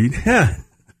 Agreed. Yeah.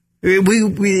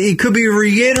 It could be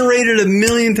reiterated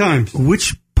 1,000,000 times.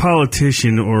 Which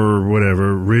politician or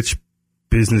whatever rich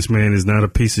businessman is not a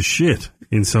piece of shit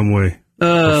in some way?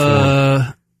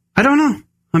 I don't know.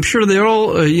 I'm sure they're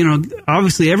all,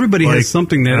 obviously everybody has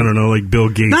something that... I don't know, like Bill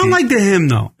Gates. Not like to him,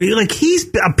 though. Like, he's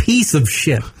a piece of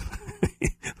shit.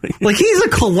 Like, he's a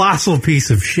colossal piece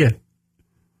of shit.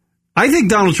 I think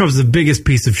Donald Trump's the biggest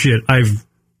piece of shit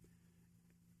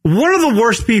one of the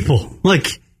worst people.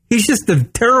 Like, he's just a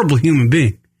terrible human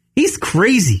being. He's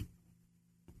crazy.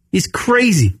 He's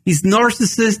crazy. He's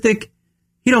narcissistic.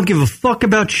 He don't give a fuck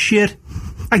about shit.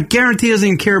 I guarantee he doesn't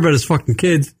even care about his fucking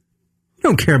kids. He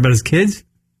don't care about his kids.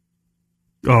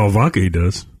 Oh, Ivanka, he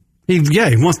does. He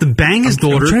wants to bang his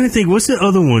daughter. I'm trying to think. What's the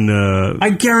other one?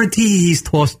 I guarantee he's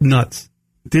tossed nuts.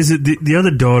 There's the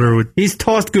other daughter with. He's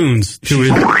tossed goons to his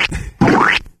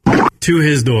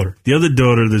daughter. The other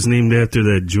daughter that's named after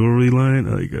that jewelry line,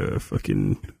 like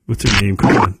fucking. What's her name?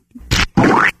 Come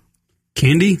on.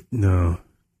 Candy? No.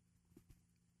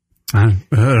 I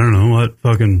don't know what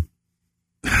fucking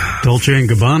Dolce and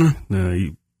Gabbana. No,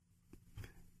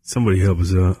 somebody help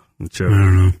us out. I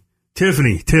don't know.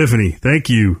 Tiffany, thank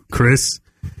you, Chris.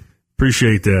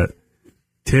 Appreciate that.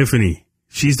 Tiffany,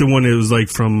 she's the one that was like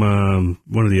from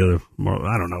one of the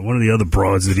other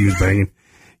broads that he was banging.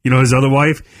 You know, his other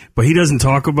wife, but he doesn't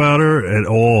talk about her at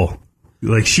all.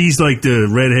 Like she's like the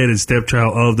redheaded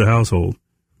stepchild of the household.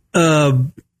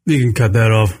 You can cut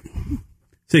that off.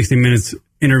 60 Minutes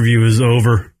interview is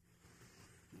over.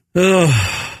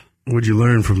 What'd you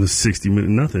learn from the 60-minute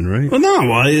nothing, right? Well,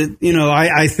 no, I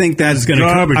think that's going to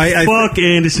come. Fuck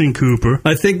Anderson Cooper.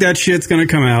 I think that shit's going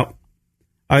to come out.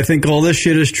 I think all this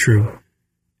shit is true.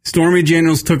 Stormy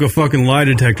Daniels took a fucking lie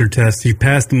detector test. He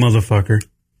passed the motherfucker.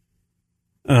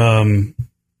 And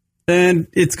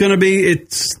it's going to be,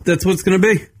 that's what it's going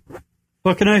to be.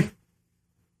 Fucking A.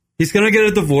 He's going to get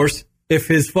a divorce if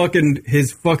his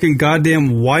fucking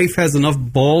goddamn wife has enough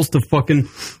balls to fucking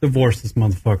divorce this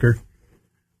motherfucker.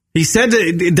 He said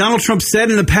that Donald Trump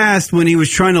said in the past when he was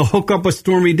trying to hook up with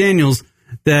Stormy Daniels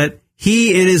that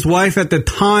he and his wife at the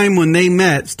time when they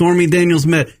met, Stormy Daniels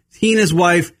met, he and his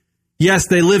wife, yes,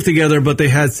 they lived together, but they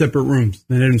had separate rooms.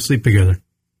 They didn't sleep together.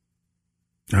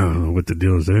 I don't know what the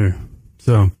deal is there.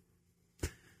 So,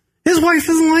 his wife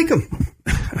doesn't like him.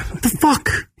 What the fuck?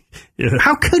 Yeah.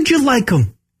 How could you like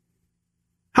him?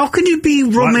 How can you be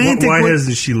romantic? Why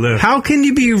hasn't she left? How can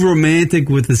you be romantic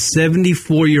with a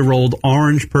 74-year-old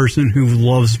orange person who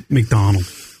loves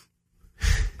McDonald's?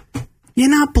 You're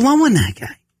not blowing that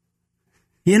guy.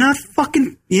 You're not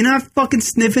fucking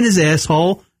sniffing his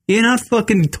asshole. You're not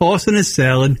fucking tossing his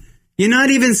salad. You're not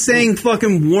even saying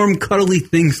fucking warm, cuddly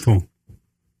things to him.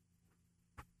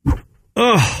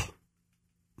 Ugh.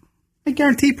 I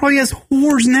guarantee he probably has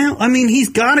whores now. I mean, he's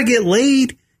got to get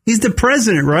laid. He's the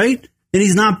president, right? And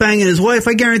he's not banging his wife.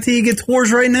 I guarantee he gets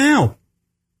whores right now.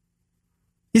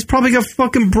 He's probably got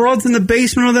fucking broads in the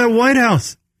basement of that White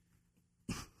House.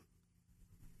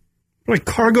 Like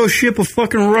cargo ship of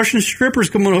fucking Russian strippers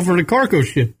coming over in a cargo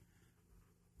ship.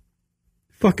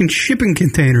 Fucking shipping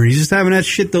container. He's just having that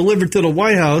shit delivered to the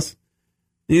White House.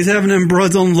 And he's having them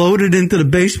broads unloaded into the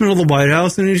basement of the White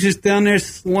House. And he's just down there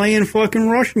slaying fucking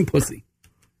Russian pussy.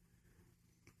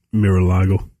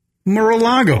 Mar-a-Lago.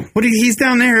 He's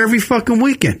down there every fucking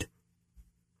weekend.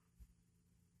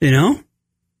 You know?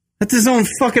 That's his own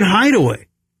fucking hideaway.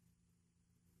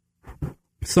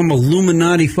 Some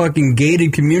Illuminati fucking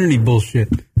gated community bullshit.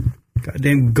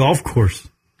 Goddamn golf course.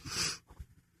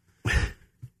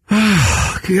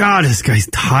 Oh, God, this guy's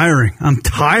tiring. I'm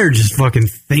tired just fucking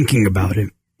thinking about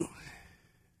him.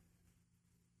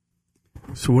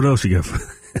 So what else you got for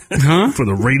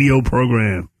the radio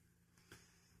program?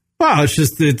 Wow, it's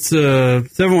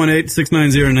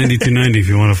 718-690-9290 if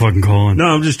you want to fucking call in. No,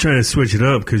 I'm just trying to switch it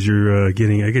up because I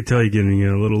could tell you're getting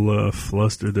a little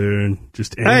flustered there and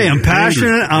just angry. Hey, I'm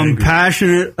passionate. I'm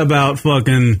passionate about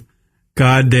fucking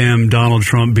goddamn Donald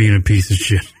Trump being a piece of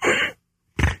shit.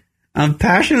 I'm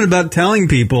passionate about telling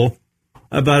people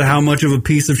about how much of a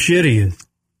piece of shit he is.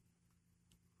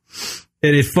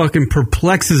 And it fucking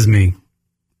perplexes me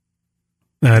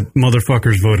that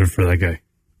motherfuckers voted for that guy.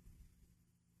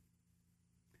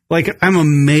 Like, I'm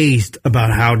amazed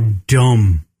about how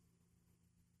dumb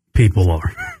people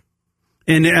are.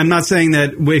 And I'm not saying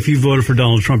that if you voted for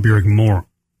Donald Trump, you're a moron.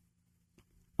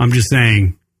 I'm just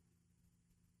saying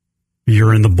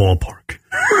you're in the ballpark.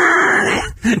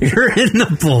 You're in the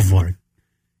ballpark.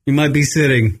 You might be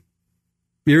sitting.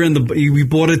 You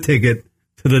bought a ticket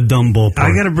to the dumb ballpark.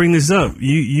 I got to bring this up.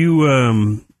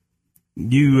 You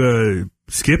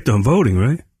skipped on voting,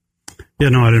 right? Yeah,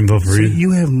 no, I didn't vote for you.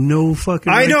 You have no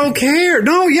fucking. I don't care.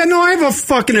 No, I have a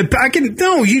fucking.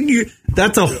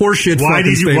 That's a horseshit. Why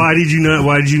did you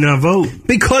not vote?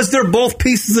 Because they're both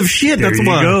pieces of shit. There That's you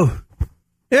why. Go.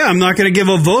 Yeah, I'm not going to give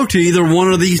a vote to either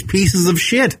one of these pieces of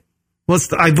shit.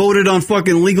 I voted on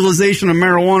fucking legalization of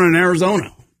marijuana in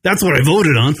Arizona. That's what I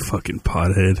voted on. Fucking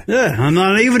pothead. Yeah, I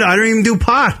don't even do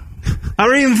pot. I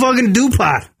don't even fucking do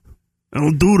pot. I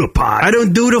don't do the pot. I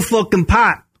don't do the fucking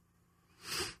pot.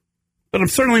 But I'm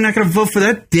certainly not going to vote for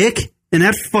that dick and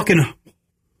that fucking.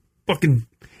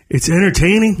 It's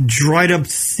entertaining. Dried up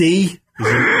C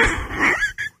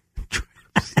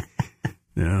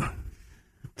Yeah.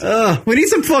 We need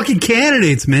some fucking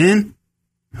candidates, man.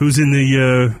 Who's in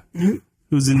the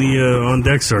on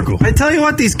deck circle? I tell you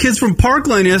what, these kids from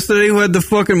Parkland yesterday who had the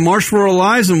fucking March for Our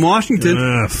Lives in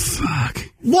Washington. Fuck.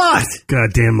 What?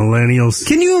 Goddamn millennials.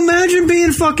 Can you imagine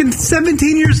being fucking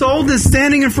 17 years old and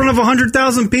standing in front of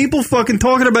 100,000 people fucking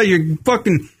talking about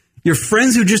your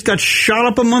friends who just got shot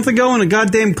up a month ago in a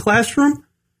goddamn classroom?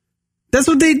 That's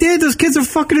what they did. Those kids are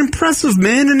fucking impressive,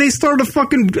 man. And they started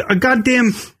a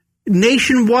goddamn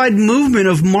nationwide movement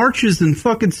of marches and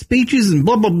fucking speeches and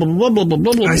blah, blah, blah, blah, blah, blah,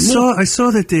 blah, blah. I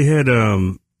saw that they had,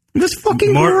 it was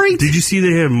fucking great. Did you see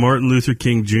they had Martin Luther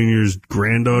King Jr.'s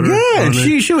granddaughter? Yeah,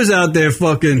 she was out there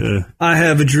fucking, I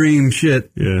have a dream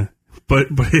shit. Yeah. But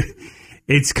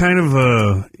it's kind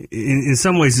of, in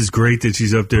some ways it's great that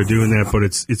she's up there doing that, but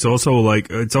it's also like,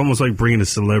 it's almost like bringing a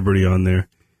celebrity on there.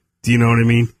 Do you know what I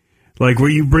mean? Like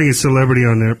where you bring a celebrity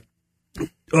on there,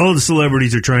 all the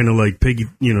celebrities are trying to like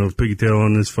piggytail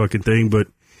on this fucking thing, but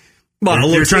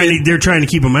they're trying to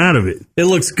keep them out of it. It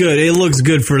looks good. It looks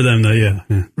good for them, though. Yeah.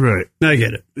 Right. I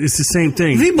get it. It's the same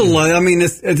thing. People, I mean,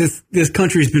 this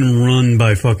country's been run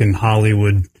by fucking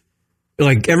Hollywood.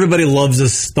 Like everybody loves a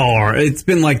star. It's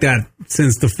been like that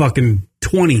since the fucking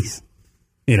 20s.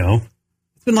 You know,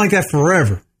 it's been like that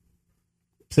forever.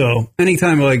 So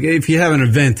anytime, like, if you have an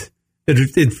event,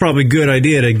 it's probably a good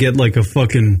idea to get like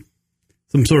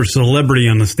some sort of celebrity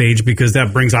on the stage because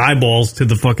that brings eyeballs to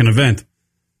the fucking event.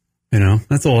 You know,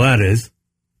 that's all that is.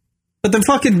 But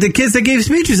the kids that gave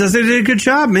speeches, I said they did a good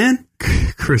job, man.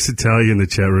 Chris Italia in the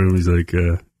chat room is like,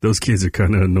 those kids are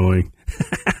kind of annoying.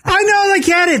 I know, I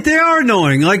get it. They are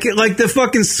annoying. Like the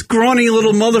fucking scrawny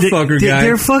little motherfucker guy.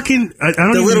 They're fucking, I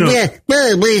don't even know.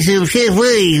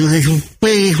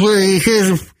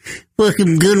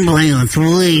 Fucking gun violence,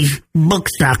 buck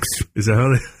stocks. Is that how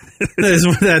they...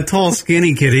 that tall,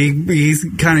 skinny kid, he's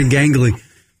kind of gangly.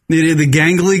 The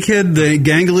gangly kid, the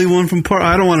gangly one from Park.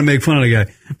 I don't want to make fun of the guy,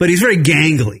 but he's very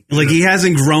gangly. Like he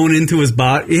hasn't grown into his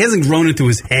body. He hasn't grown into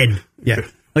his head yet.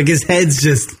 Like his head's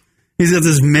he's got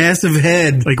this massive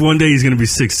head. Like one day he's going to be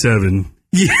 6'7".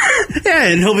 Yeah,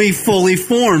 and he'll be fully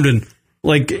formed and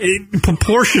like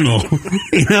proportional.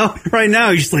 You know, right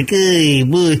now he's just like, hey,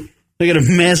 boy, I got a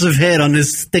massive head on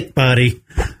this stick body.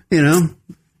 You know,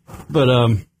 but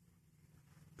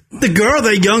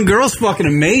the young girl's fucking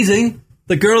amazing.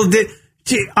 The girl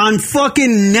on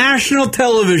fucking national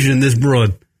television, this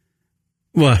broad.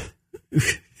 What?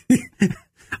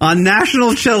 On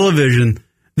national television,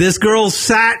 this girl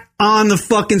sat on the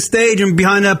fucking stage and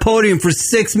behind that podium for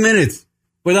 6 minutes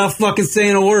without fucking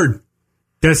saying a word.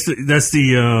 That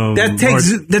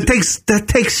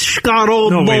takes Scott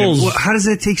old balls. How does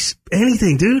that take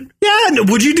anything, dude? Yeah,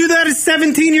 would you do that at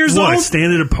 17 years old?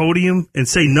 Stand at a podium and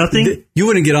say nothing? You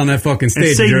wouldn't get on that fucking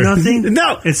stage. And say nothing?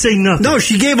 No. And say nothing. No,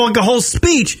 she gave like a whole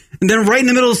speech, and then right in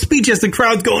the middle of the speech, as the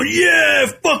crowd's going, yeah,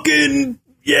 fucking,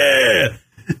 yeah.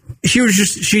 She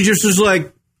just was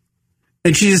like,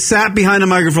 and she just sat behind the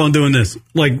microphone doing this.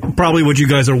 Like, probably what you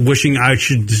guys are wishing I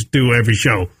should just do every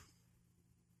show.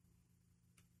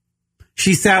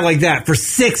 She sat like that for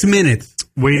 6 minutes.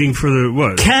 Waiting for the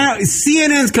what?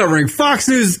 CNN's covering, Fox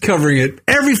News is covering it,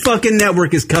 every fucking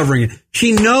network is covering it.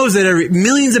 She knows that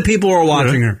millions of people are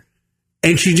watching her.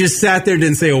 And she just sat there,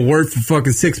 didn't say a word for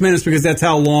fucking 6 minutes because that's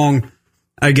how long,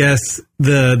 I guess,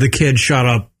 the kid shot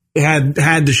up, had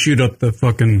to shoot up the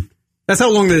fucking, that's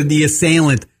how long the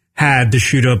assailant had to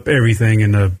shoot up everything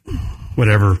in the,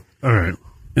 whatever. All right.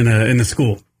 In the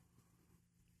school.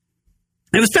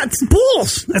 That's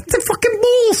bulls. That's the fucking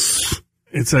bulls.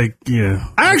 It's like, yeah.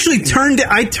 I actually turned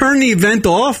the event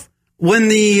off when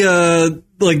the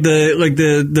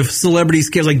celebrities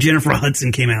came, like Jennifer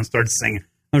Hudson came out and started singing.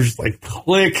 I was just like,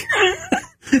 click.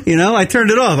 You know, I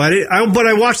turned it off. But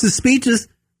I watched the speeches.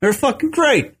 They're fucking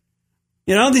great.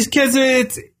 You know, these kids,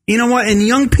 you know what? And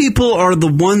young people are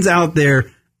the ones out there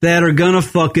that are gonna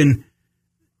fucking,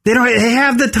 they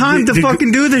have the time to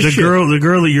fucking do this shit. The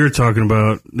girl that you're talking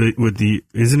about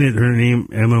isn't it her name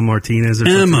Emma Martinez or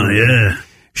something? Emma, yeah.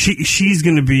 She's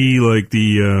going to be like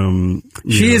the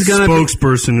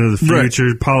spokesperson of the future,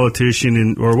 right,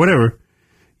 politician or whatever.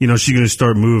 You know, she's going to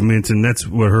start movements, and that's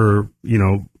what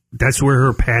that's where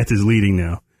her path is leading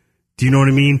now. Do you know what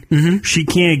I mean? Mm-hmm. She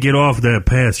can't get off that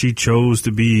path. She chose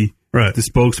to be the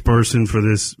spokesperson for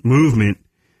this movement.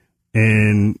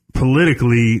 And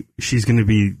politically, she's going to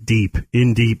be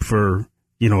in deep for,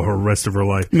 her rest of her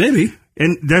life. Maybe.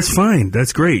 And that's fine.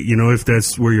 That's great, if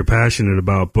that's where you're passionate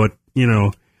about. But,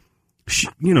 I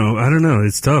don't know.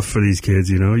 It's tough for these kids,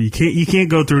 You can't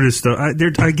go through this stuff. I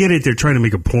get it. They're trying to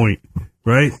make a point,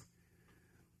 right?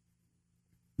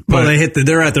 Well,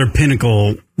 they're at their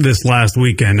pinnacle this last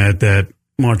weekend at that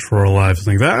March for Our Lives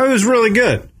thing. That was really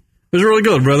good. It was really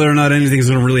good. Whether or not anything's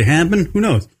going to really happen, who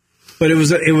knows? But it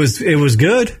was good.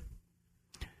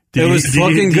 It was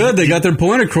fucking good. They got their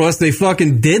point across. They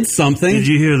fucking did something. Did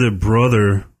you hear the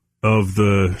brother of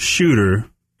the shooter?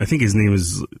 I think his name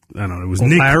was, I don't know, it was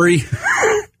Larry.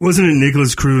 Wasn't it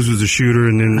Nicholas Cruz was the shooter,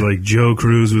 and then like Joe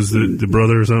Cruz was the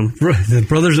brother or something? The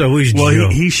brother's always Joe. Well,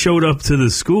 he showed up to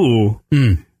the school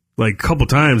like a couple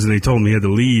times, and they told him he had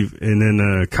to leave. And then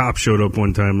a cop showed up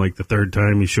one time, like the third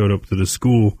time he showed up to the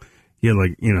school. He had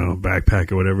like, you know, a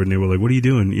backpack or whatever, and they were like, "What are you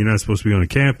doing? You're not supposed to be on a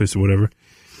campus or whatever."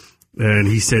 And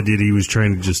he said that he was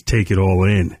trying to just take it all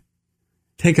in.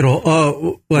 Take it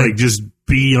all? Like just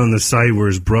be on the site where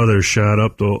his brother shot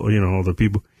up all the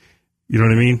people. You know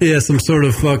what I mean? Yeah, some sort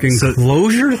of fucking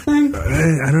closure thing?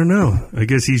 I don't know. I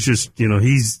guess he's just,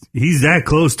 he's that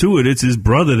close to it. It's his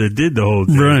brother that did the whole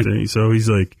thing. So he's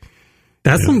like...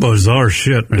 That's some bizarre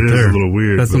shit right there. It is a little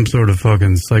weird. That's some sort of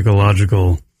fucking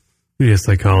psychological... Be a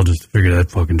psychologist to figure that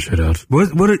fucking shit out.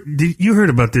 You heard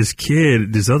about this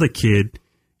other kid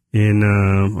in...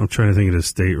 I'm trying to think of the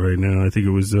state right now. I think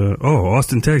it was...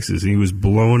 Austin, Texas. He was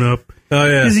blowing up... Oh,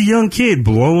 yeah. He's a young kid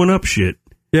blowing up shit.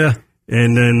 Yeah.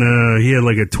 And then he had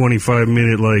like a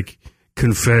 25-minute like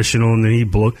confessional, and then he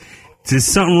blew. There's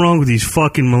something wrong with these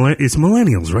fucking It's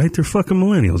millennials, right? They're fucking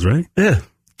millennials, right? Yeah.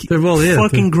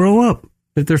 Fucking grow up.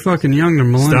 If they're fucking young, they're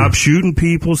millennials. Stop shooting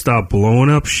people. Stop blowing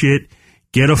up shit.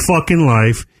 Get a fucking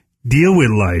life. Deal with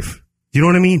life. You know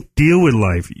what I mean? Deal with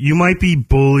life. You might be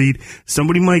bullied.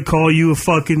 Somebody might call you a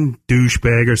fucking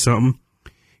douchebag or something.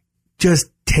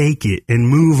 Just take it and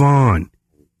move on.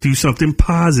 Do something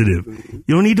positive.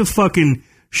 You don't need to fucking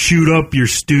shoot up your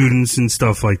students and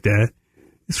stuff like that.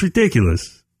 It's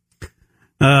ridiculous.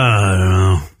 I don't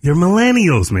know. They're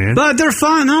millennials, man. But they're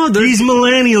fine, no? These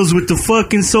millennials with the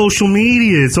fucking social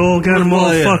media, it's all got them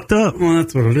all fucked up. Well,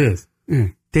 that's what it is.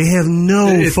 Mm. They have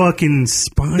no fucking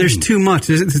spine. There's too much.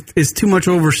 It's too much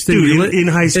overstimulation. In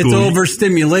high school. It's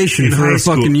overstimulation for a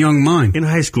fucking young mind. In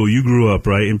high school, you grew up,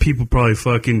 right? And people probably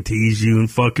fucking teased you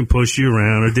and fucking pushed you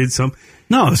around or did something.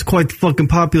 No, I was quite the fucking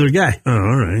popular guy. Oh,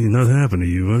 all right. Nothing happened to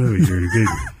you. Whatever. You're good.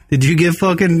 Did you get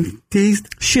fucking teased?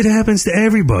 Shit happens to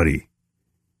everybody.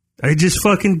 I just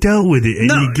fucking dealt with it.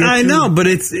 And I know, but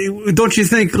don't you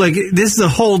think, like, this is a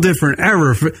whole different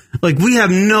era. Like, we have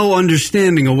no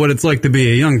understanding of what it's like to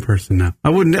be a young person now. I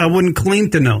wouldn't claim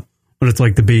to know what it's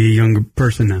like to be a young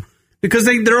person now. Because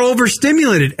they're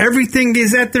overstimulated. Everything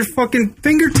is at their fucking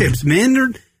fingertips,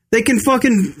 man. They can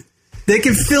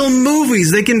film movies.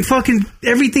 They can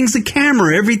everything's a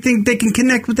camera. Everything, they can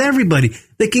connect with everybody.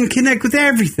 They can connect with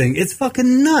everything. It's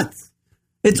fucking nuts.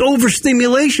 It's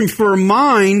overstimulation for a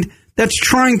mind that's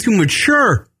trying to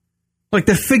mature, like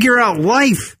to figure out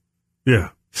life. Yeah.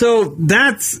 So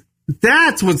that's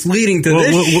what's leading to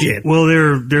this shit. Well,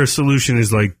 their solution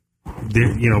is like,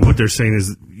 what they're saying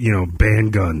is, ban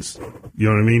guns. You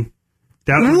know what I mean?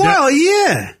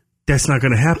 Yeah. That's not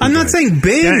going to happen. I'm not saying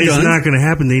ban guns. It's not going to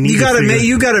happen. They need you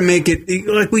got to make it,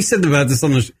 like we said about this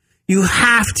on the show. You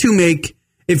have to make,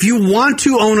 if you want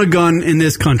to own a gun in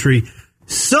this country,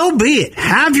 so be it.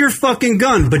 Have your fucking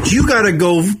gun, but you gotta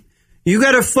go. You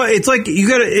gotta.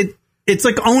 It's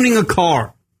like owning a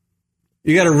car.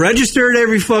 You gotta register it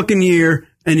every fucking year,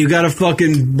 and you gotta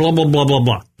fucking blah blah blah blah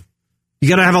blah. You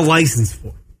gotta have a license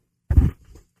for it.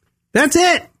 That's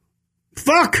it.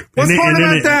 Fuck. What's hard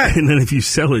about that? And then if you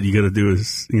sell it, you gotta do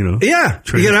is yeah.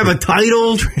 You gotta have a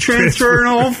title transfer and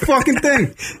a whole fucking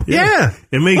thing. Yeah.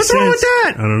 It makes sense. What's wrong with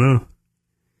that? I don't know.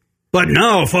 But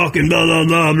no, fucking blah, blah,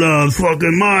 blah, blah,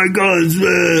 fucking my guns,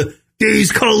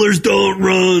 these colors don't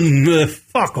run.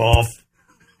 Fuck off.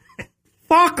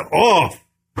 Fuck off.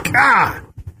 God,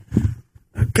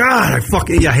 I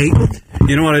hate,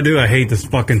 you know what I do? I hate this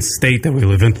fucking state that we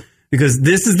live in. Because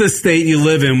this is the state you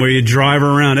live in where you drive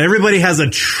around. Everybody has a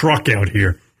truck out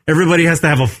here. Everybody has to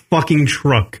have a fucking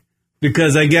truck.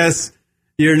 Because I guess...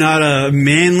 You're not a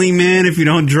manly man if you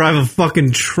don't drive a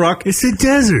fucking truck. It's a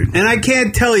desert. And I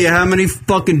can't tell you how many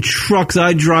fucking trucks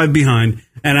I drive behind,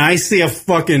 and I see a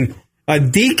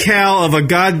decal of a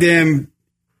goddamn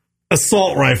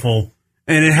assault rifle,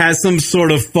 and it has some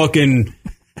sort of fucking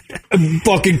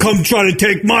come try to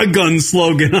take my gun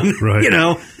slogan on it. Right.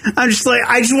 I'm just like,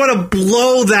 I just want to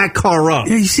blow that car up.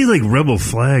 Yeah, you see like rebel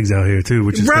flags out here too,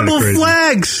 which is rebel crazy.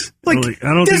 Flags. Like,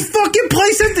 I don't this fucking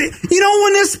place,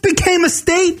 when this became a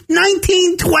state?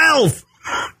 1912.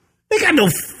 They got no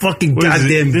fucking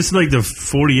goddamn. This is like the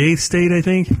 48th state, I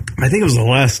think. I think it was the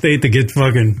last state to get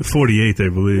fucking 48th, I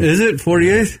believe. Is it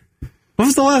 48th? What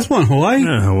was the last one? Hawaii?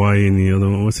 Hawaii and the other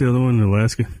one. What's the other one?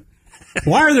 Alaska.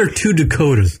 Why are there 2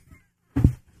 Dakotas?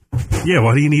 Yeah,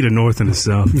 why do you need a north and a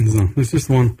south? It's just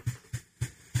one.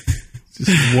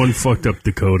 Just one fucked up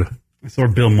Dakota. I saw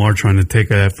Bill Maher trying to take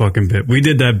that fucking bit. We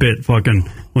did that bit fucking,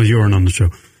 well, you weren't on the show.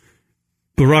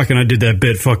 Barack and I did that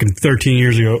bit fucking 13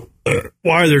 years ago.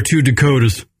 Why are there 2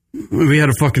 Dakotas? We had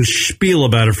a fucking spiel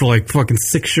about it for like fucking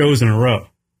 6 shows in a row.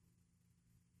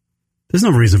 There's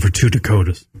no reason for 2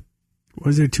 Dakotas. Why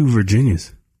is there 2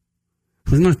 Virginias?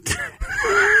 There's no...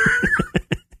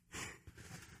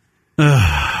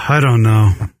 I don't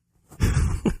know.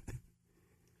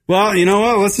 Well, you know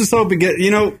what? Let's just hope we get...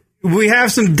 we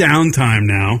have some downtime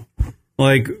now.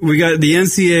 Like, we got the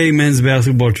NCAA men's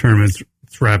basketball tournament.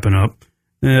 It's wrapping up.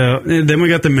 And then we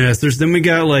got the Masters. Then we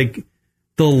got, like,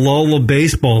 the lull of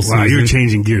baseball season. Wow, you're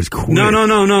changing gears quick. No.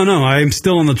 I'm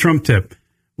still on the Trump tip.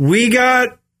 We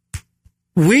could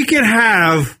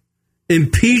have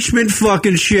impeachment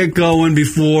fucking shit going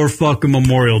before fucking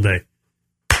Memorial Day.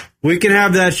 We can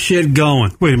have that shit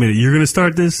going. Wait a minute, you're going to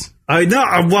start this? I know.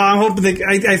 Well, I'm hoping.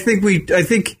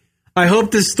 I hope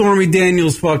this Stormy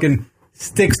Daniels fucking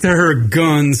sticks to her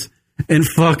guns and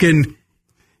fucking.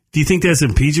 Do you think that's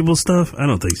impeachable stuff? I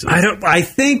don't think so. I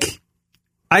think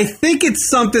it's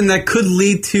something that could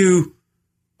lead to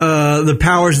the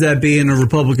powers that be in the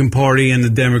Republican Party and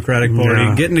the Democratic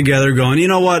Party getting together, going, you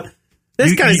know what?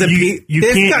 This guy's you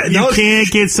can't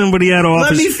get somebody out of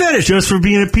office. Let me finish. Just for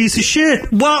being a piece of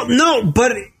shit. Well, no,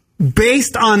 but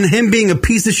based on him being a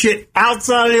piece of shit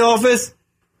outside of the office,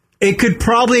 it could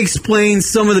probably explain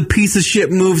some of the piece of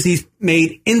shit moves he's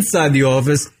made inside the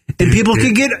office, and people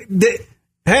could get.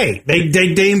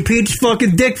 They impeached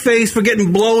fucking Dickface for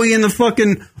getting blowy in the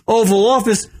fucking Oval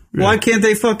Office. Yeah. Why can't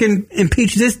they fucking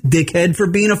impeach this dickhead for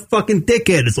being a fucking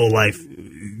dickhead his whole life?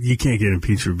 You can't get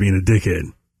impeached for being a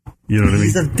dickhead. You know what I mean?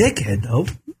 He's a dickhead, though.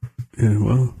 Yeah,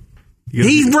 well.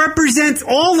 He represents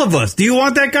all of us. Do you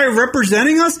want that guy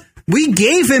representing us? We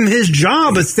gave him his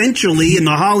job, essentially, in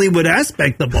the Hollywood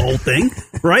aspect of the whole thing,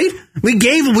 right?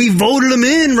 We voted him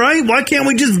in, right? Why can't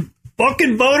we just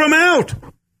fucking vote him out?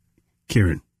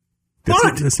 Kieran,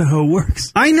 that's not how it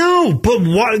works. I know, but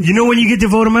what? You know when you get to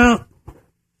vote him out?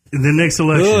 In the next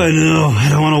election. Oh, I know. I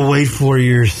don't want to wait 4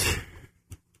 years.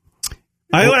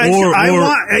 Let me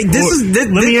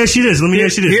ask you this. In the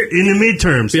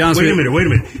midterms. Wait a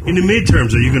minute. In the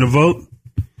midterms, are you going to vote?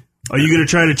 Are you going to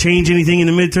try to change anything in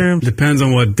the midterms? Depends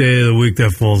on what day of the week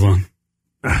that falls on.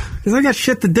 Because I got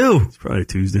shit to do. It's probably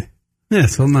Tuesday. Yeah,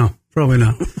 so no. Probably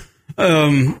not.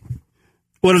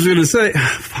 What was I going to say?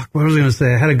 Fuck, what was I going to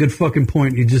say? I had a good fucking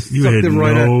point. You just sucked it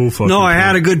right out. No, I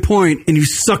had a good point, and you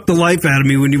sucked the life out of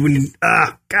me when you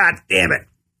God damn it.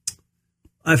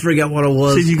 I forgot what it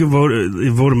was. Said you can vote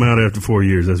him out after 4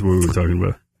 years. That's what we were talking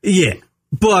about. Yeah,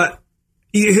 but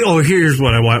here's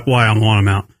why I want him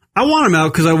out. I want him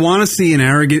out because I want to see an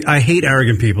arrogant. I hate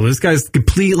arrogant people. This guy's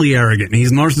completely arrogant. He's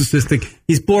narcissistic.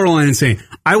 He's borderline insane.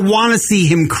 I want to see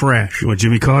him crash. You want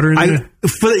Jimmy Carter in there?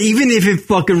 Even if it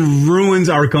fucking ruins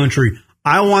our country,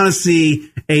 I want to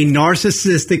see a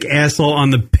narcissistic asshole on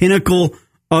the pinnacle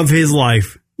of his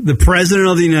life, the president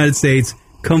of the United States,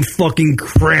 come fucking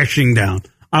crashing down.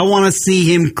 I want to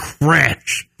see him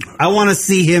crash. I want to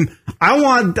see him.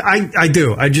 I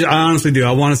do. I honestly do.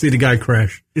 I want to see the guy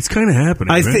crash. It's kind of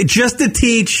happening. Just to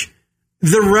teach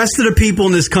the rest of the people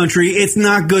in this country, it's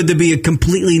not good to be a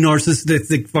completely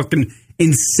narcissistic, fucking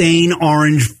insane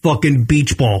orange fucking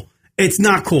beach ball. It's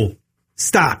not cool.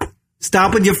 Stop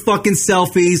with your fucking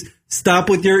selfies. Stop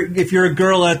with if you're a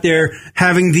girl out there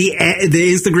having the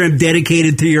Instagram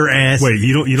dedicated to your ass. Wait,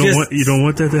 you don't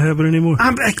want that to happen anymore?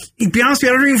 To be honest with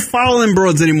you, I don't even follow them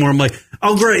broads anymore. I'm like,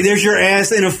 oh great, there's your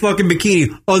ass in a fucking bikini.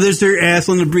 Oh, there's your ass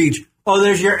on the beach. Oh,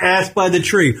 there's your ass by the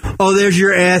tree. Oh, there's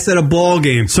your ass at a ball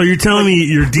game. So you're telling me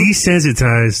you're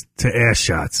desensitized to ass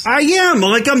shots? I am.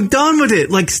 Like, I'm done with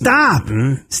it. Like, stop.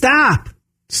 Stop.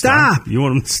 You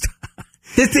want them to stop?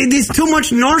 There's too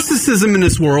much narcissism in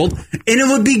this world, and it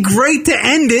would be great to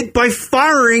end it by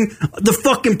firing the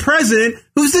fucking president,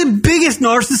 who's the biggest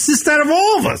narcissist out of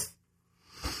all of us.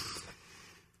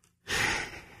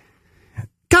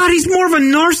 God, he's more of a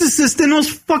narcissist than those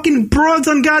fucking broads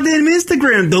on goddamn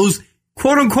Instagram. Those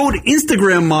quote-unquote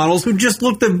Instagram models who just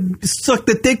look to suck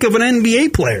the dick of an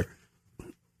NBA player.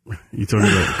 You talking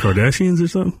about Kardashians or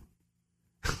something?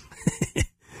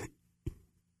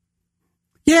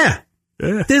 Yeah.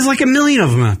 There's like 1 million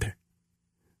of them out there.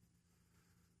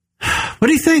 What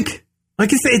do you think?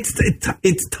 Like I said,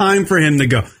 it's time for him to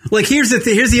go. Like here's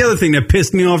the other thing that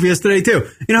pissed me off yesterday too.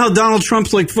 You know how Donald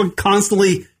Trump's like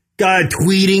constantly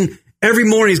tweeting every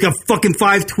morning. He's got fucking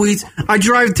 5 tweets. I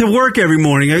drive to work every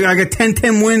morning. I got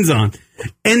 10 wins on.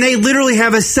 And they literally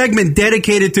have a segment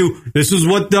dedicated to this is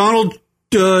what Donald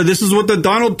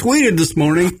tweeted this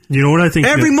morning. You know what I think?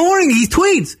 Every morning he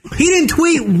tweets. He didn't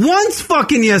tweet once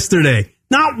fucking yesterday.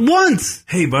 Not once.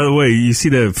 Hey, by the way, you see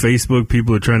that Facebook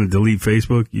people are trying to delete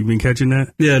Facebook? You've been catching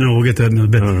that? Yeah, no, we'll get to that in a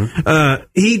bit. Uh-huh.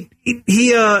 He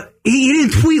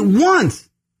didn't tweet once.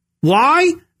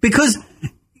 Why? Because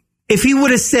if he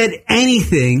would have said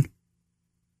anything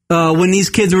when these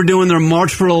kids were doing their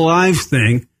March for the Lives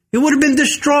thing, it would have been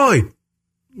destroyed.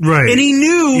 Right. And he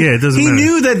knew. Yeah, it doesn't matter.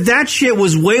 Knew that shit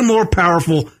was way more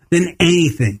powerful than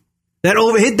anything.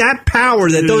 That power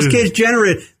that those kids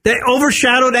generated, that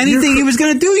overshadowed anything he was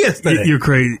going to do yesterday. You're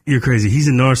crazy. He's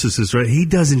a narcissist, right? He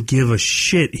doesn't give a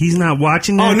shit. He's not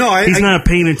watching that. Oh, no. He's not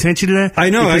paying attention to that. I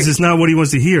know. Because it's not what he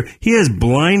wants to hear. He has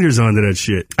blinders onto that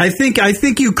shit. I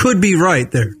think you could be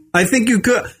right there. I think you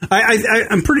could.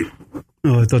 I'm pretty.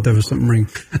 Oh, I thought that was something ringing.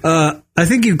 I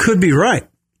think you could be right.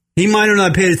 He might have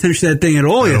not paid attention to that thing at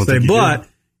all yesterday, but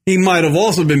he might have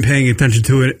also been paying attention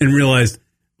to it and realized,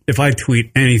 if I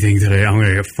tweet anything today, I'm going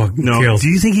to get fucking killed. Do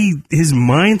you think his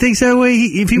mind thinks that way?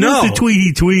 If he wants to tweet,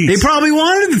 he tweets. He probably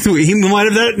wanted to tweet.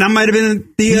 That might have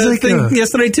been the thing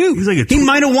yesterday too. He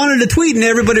might have wanted to tweet, and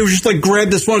everybody was just like,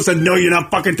 grabbed this phone and said, "No, you're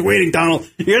not fucking tweeting, Donald.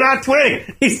 You're not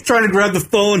tweeting." He's trying to grab the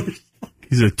phone.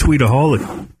 He's a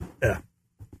tweetaholic. Yeah.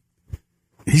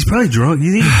 He's probably drunk.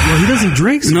 You think? Well, he doesn't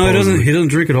drink. No, he doesn't. He doesn't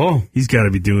drink at all. He's got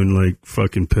to be doing like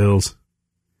fucking pills.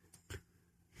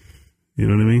 You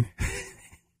know what I mean?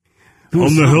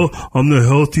 I'm the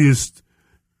healthiest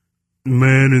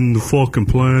man in the fucking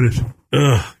planet.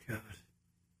 Ugh, God.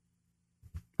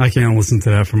 I can't listen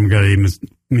to that from a guy who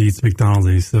eats McDonald's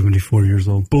and he's 74 years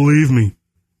old. Believe me.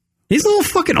 He's a little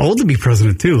fucking old to be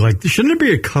president, too. Like, shouldn't there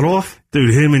be a cutoff?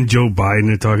 Dude, him and Joe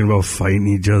Biden are talking about fighting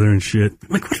each other and shit.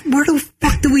 Like, where the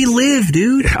fuck do we live,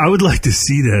 dude? I would like to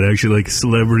see that, actually, like a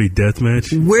celebrity death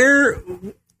match.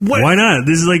 What? Why not?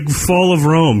 This is like Fall of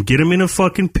Rome. Get him in a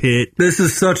fucking pit. This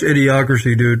is such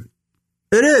idiocracy, dude.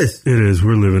 It is. It is.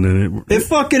 We're living in it. It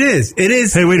fucking is. It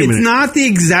is. Hey, wait a minute. It's not the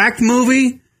exact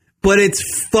movie, but it's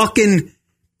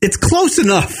close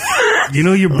enough. You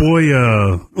know your boy,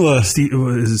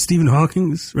 is it Stephen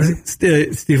Hawking, right?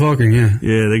 Steve Hawking, yeah.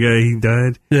 Yeah, the guy, he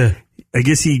died. Yeah. I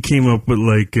guess he came up with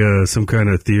like some kind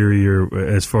of theory or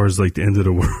as far as like the end of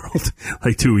the world,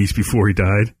 like 2 weeks before he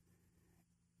died.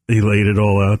 He laid it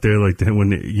all out there, like when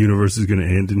the universe is going to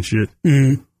end and shit.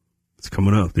 Mm-hmm. It's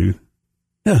coming up, dude.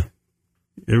 Yeah.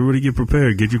 Everybody get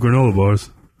prepared. Get your granola bars.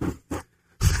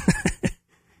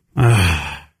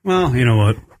 Well, you know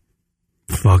what?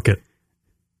 Fuck it.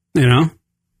 You know?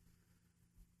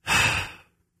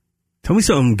 Tell me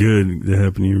something good that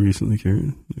happened to you recently,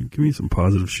 Karen. Give me some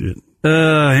positive shit.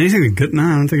 Anything good? No,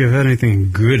 I don't think I've had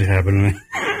anything good happen to me.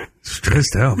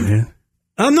 Stressed out, man.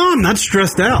 Oh, no, I'm not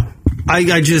stressed out.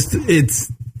 I just, it's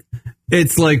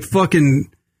like fucking,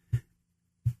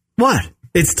 what?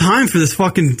 It's time for this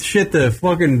fucking shit to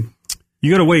fucking.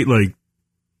 You gotta wait like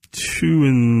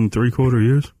 2 3/4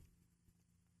 years.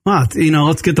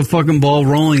 Let's get the fucking ball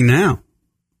rolling now.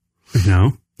 You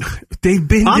know? They've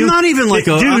been. I'm not even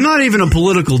a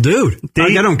political dude.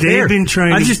 I don't care. They've been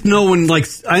trying. I just know when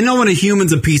a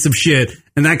human's a piece of shit,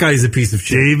 and that guy's a piece of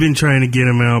shit. They've been trying to get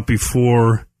him out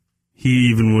before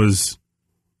he even was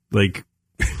like.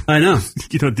 I know.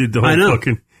 Did the whole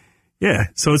fucking. Yeah,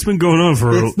 so it's been going on for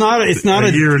a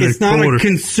year and it's not a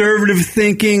conservative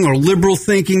thinking or liberal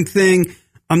thinking thing.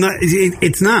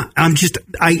 It's not. I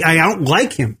don't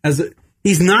like him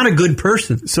he's not a good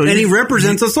person. And he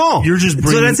represents us all.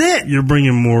 So that's it. You're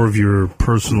bringing more of your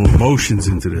personal emotions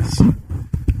into this.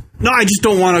 No, I just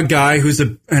don't want a guy who's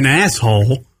an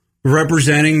asshole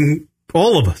representing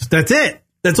all of us. That's it.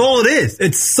 That's all it is.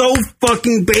 It's so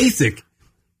fucking basic.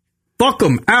 Fuck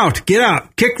him. Out. Get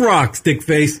out. Kick rocks, dick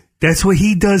face. That's what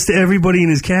he does to everybody in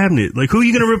his cabinet. Like, who are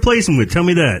you going to replace him with? Tell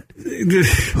me that.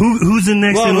 Who's the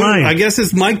next in line? I guess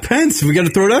it's Mike Pence. We got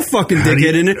to throw that fucking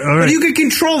dickhead in it. Right. But you can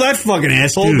control that fucking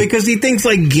asshole because he thinks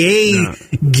like being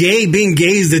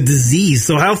gay is a disease.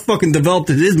 So how fucking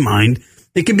developed in his mind,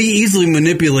 it can be easily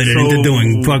manipulated into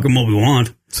doing fucking what we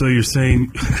want. So you're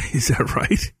saying, is that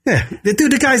right? Yeah.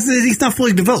 Dude, he's not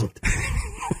fully developed.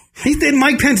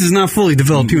 Mike Pence is not a fully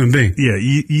developed human being. Yeah,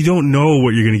 you don't know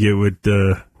what you're going to get with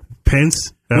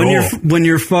Pence when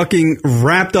you're fucking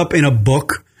wrapped up in a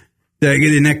book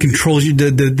that controls you.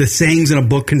 The sayings in a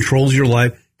book controls your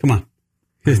life. Come on,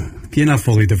 you're not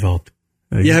fully developed.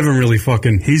 You haven't really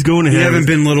fucking. He's going to heaven. You haven't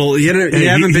been little. You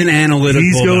haven't been analytical.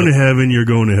 He's going to heaven. You're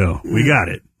going to hell. We got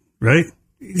it, right?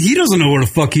 He doesn't know where the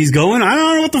fuck he's going. I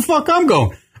don't know what the fuck I'm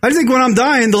going. I think when I'm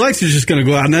dying, the lights are just going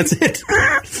to go out, and that's it.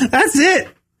 That's it.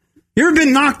 You ever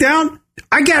been knocked out?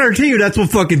 I guarantee you that's what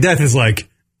fucking death is like.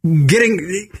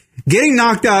 Getting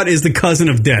knocked out is the cousin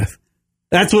of death.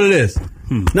 That's what it is.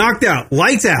 Knocked out.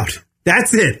 Lights out.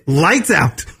 That's it. Lights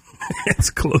out. It's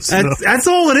close enough. That's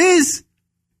all it is.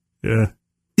 Yeah.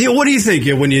 What do you think?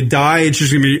 When you die, it's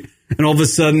just going to be... And all of a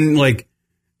sudden, like...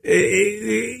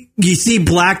 You see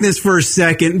blackness for a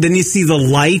second, then you see the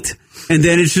light, and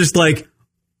then it's just like...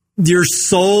 Your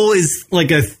soul is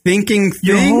like a thinking thing.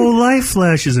 Your whole life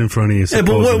flashes in front of you. Yeah,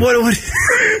 but what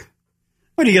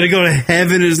What, you got to go to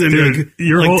heaven? Is like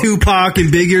Tupac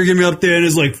and Biggie are going to be up there, and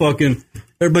it's like fucking...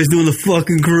 Everybody's doing the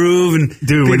fucking groove, and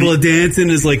people are dancing.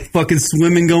 There's like fucking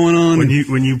swimming going on.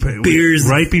 Beers.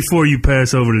 Right before you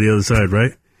pass over to the other side,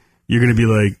 right? You're going to be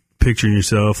like picturing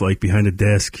yourself like behind a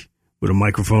desk with a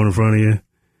microphone in front of you.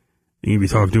 You're going to be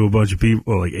talking to a bunch of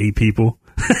people, or like 8 people.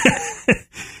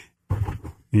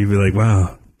 You'd be like,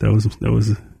 "Wow, that was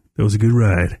a good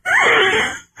ride."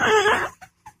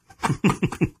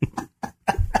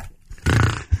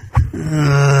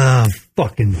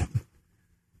 Fucking.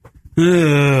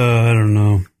 I don't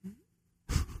know.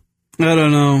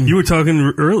 You were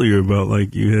talking earlier about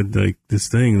like you had like this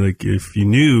thing, like if you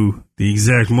knew the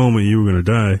exact moment you were going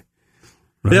to die.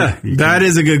 Right? Yeah, that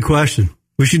is a good question.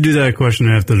 We should do that question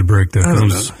after the break, though.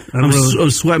 I'm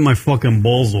sweating my fucking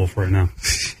balls off right now.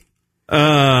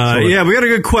 Yeah, we got a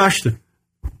good question.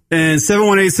 And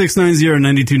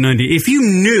 718-690-9290. If you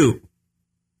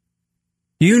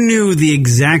knew the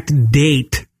exact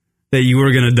date that you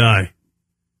were going to die,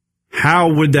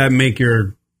 how would that make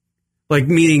your, like,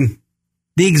 meaning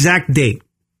the exact date?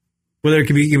 Whether it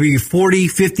could be 40,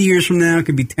 50 years from now, it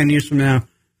could be 10 years from now,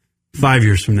 5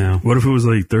 years from now. What if it was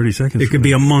like 30 seconds? It could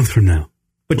be a month from now.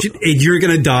 But you're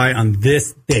going to die on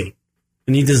this date.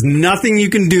 And there's nothing you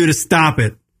can do to stop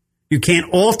it. You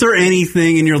can't alter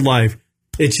anything in your life.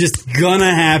 It's just going to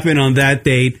happen on that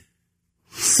date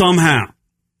somehow.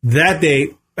 That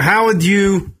date. How would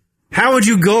you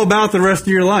go about the rest of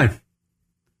your life?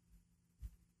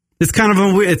 It's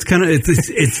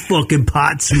fucking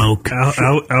pot smoke.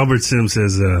 Albert Sims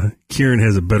says Kieran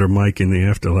has a better mic in the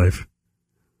afterlife.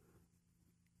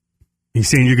 He's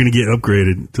saying you're going to get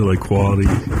upgraded to like quality.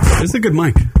 It's a good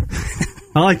mic.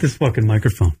 I like this fucking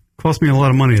microphone. Cost me a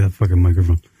lot of money, that fucking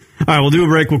microphone. All right, we'll do a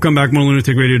break. We'll come back. More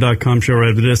lunaticradio.com show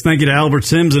right after this. Thank you to Albert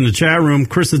Sims in the chat room.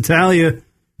 Chris Italia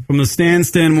from the Stand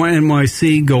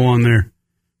NYC. Go on there.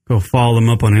 Go follow them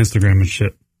up on Instagram and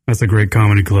shit. That's a great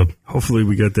comedy club. Hopefully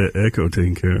we got that echo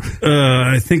taken care of.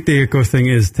 I think the echo thing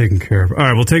is taken care of. All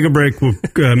right, we'll take a break.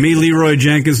 Me, Leroy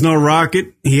Jenkins, no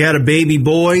Rocket. He had a baby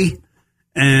boy,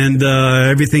 and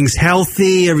everything's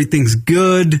healthy. Everything's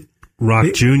good.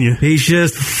 Rock Jr. He's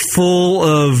just full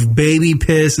of baby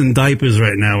piss and diapers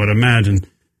right now, I would imagine.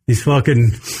 He's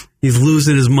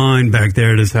losing his mind back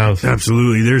there at his house.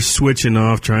 Absolutely. They're switching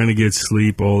off, trying to get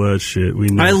sleep, all that shit. We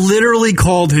know. I literally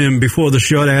called him before the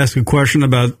show to ask a question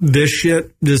about this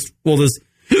shit, this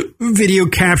video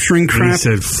capturing crap. And he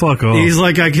said, fuck off. He's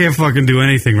like, I can't fucking do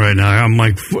anything right now. I'm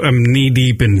knee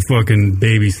deep in fucking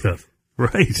baby stuff.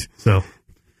 Right. So,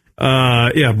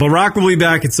 yeah, Barack will be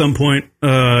back at some point,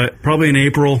 probably in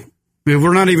April.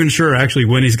 We're not even sure actually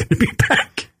when he's going to be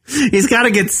back. He's got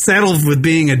to get settled with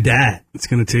being a dad. It's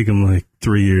going to take him like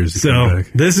 3 years to come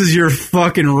back. This is your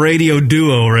fucking radio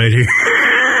duo right here.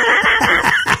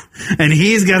 And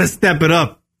he's got to step it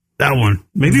up. That one.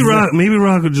 Maybe Rock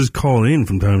will just call in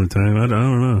from time to time. I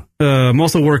don't know. I'm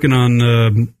also working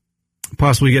on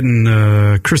possibly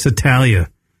getting Chris Italia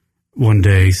one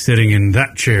day sitting in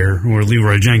that chair where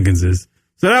Leroy Jenkins is.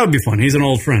 So that would be fun. He's an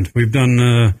old friend. We've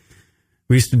done,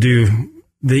 we used to do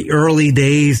the early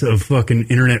days of fucking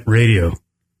internet radio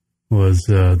was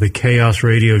the Chaos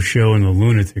Radio Show and the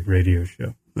Lunatic Radio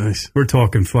Show. Nice. We're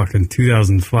talking fucking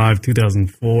 2005,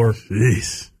 2004.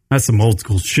 Jeez. That's some old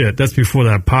school shit. That's before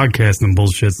that podcasting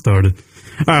bullshit started.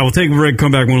 All right, we'll take a break,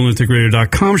 come back,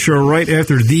 lunaticradio.com show right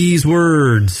after these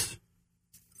words.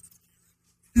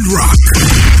 Rock.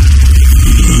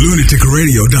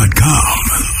 lunaticradio.com.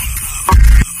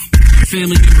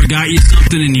 Family member got you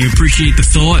something and you appreciate the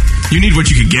thought. You need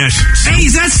what you can get. Hey,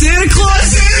 is that Santa Claus?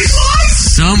 Santa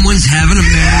Claus? Someone's having a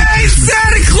Merry Christmas.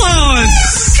 Santa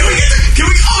Claus! Can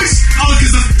we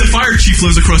because the fire chief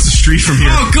lives across the street from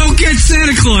here. Oh, go get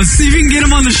Santa Claus. See if you can get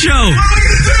him on the show. What am I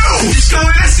going to do? Just go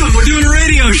ask him. We're doing a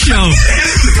radio show. You can't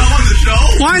ask him to come on the show?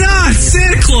 Why not?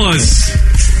 Santa Claus.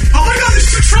 Oh my God,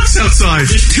 there's 2 trucks outside.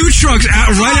 There's 2 trucks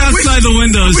right outside the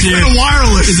windows here.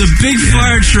 Wireless. There's a big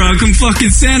fire truck and fucking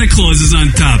Santa Claus is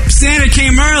on top. Santa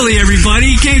came early,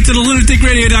 everybody. He came to the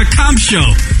lunaticradio.com show.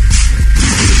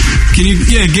 Can you,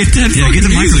 get that? Yeah, get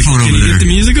the microphone over there.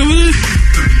 Can you get the music over there?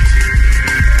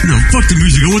 No, fuck the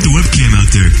music. I want the webcam out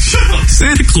there. Shut up.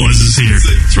 Santa Claus is here.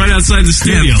 It's right outside the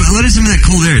studio. Yeah, but let us in that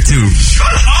cold air too. Shut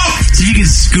up. See if you can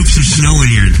scoop some snow in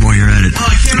here while you're at it.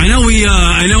 I know we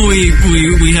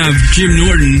have Jim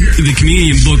Norton, the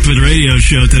comedian, booked for the radio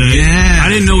show today. Yeah. I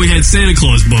didn't know we had Santa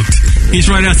Claus booked. He's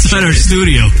right outside our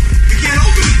studio. You can't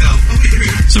open it though.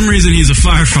 For some reason he's a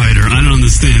firefighter. I don't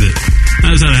understand it. How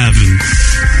does that happen?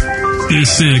 There's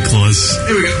Santa Claus.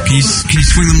 Here we go. Can you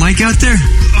swing the mic out there?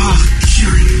 Oh,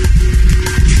 sure.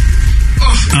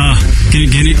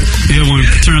 Can you want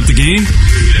to turn up the game?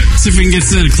 See if we can get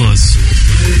Santa Claus.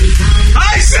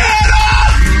 Hi, Santa!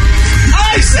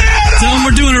 Hi, Santa! Tell him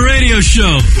we're doing a radio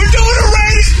show. We're doing a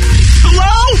radio...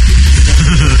 Hello?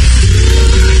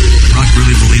 Rock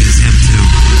really believes it's him too.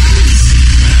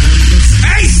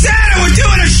 Hey, Santa, we're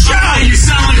doing a show! Hey, you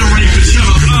sound like a rapist. Shut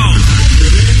up.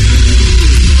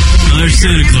 Oh, there's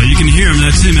Santa Claus. You can hear him.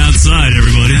 That's him outside,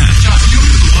 everybody.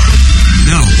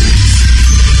 No.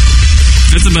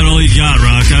 That's about all you got,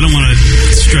 Rock. I don't want to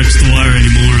stretch the wire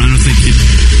anymore. I don't think you...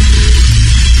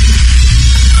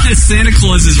 Santa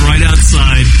Claus is right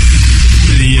outside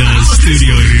the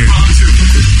studio here.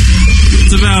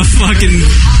 It's about fucking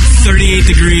 38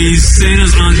 degrees.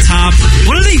 Santa's on top.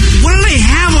 What do they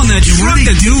have on that truck? What are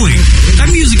they doing?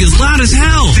 That music is loud as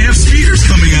hell. They have speakers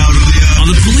coming out of the...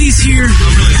 the police here.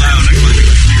 I'm really loud. I can't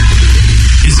hear.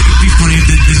 It would be funny if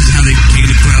this is how they came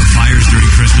to put out fires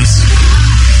during Christmas.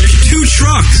 There's 2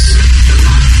 trucks.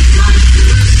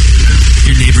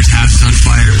 Your neighbor's house is on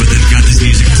fire, but they've got this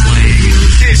music playing.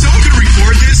 Hey, if someone could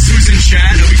record this who's in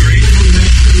chat, that'd be great.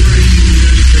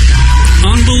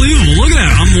 Unbelievable. Look at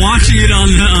that. I'm watching it on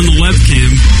the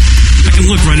webcam. I can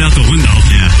look right out the window.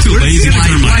 Yeah. Too lazy to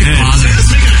turn my head.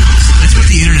 That's what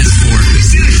the internet's for.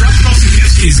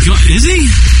 Is he?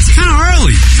 It's kind of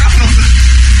early.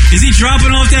 Is he dropping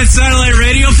off that satellite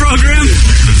radio program?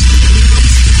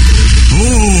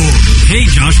 Oh, hey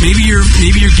Josh, maybe your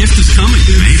gift is coming.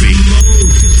 Maybe.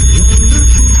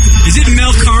 Is it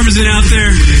Mel Karmazin out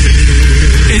there?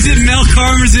 Is it Mel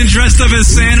Karmazin dressed up as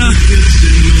Santa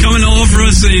coming to offer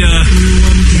us a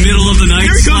middle of the night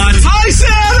slot? Hi,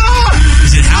 Santa!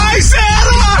 Is it Hi,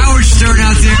 Santa! Howard Stern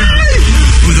out there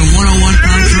with a 101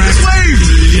 contract?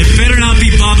 It better not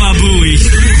be Baba Booey.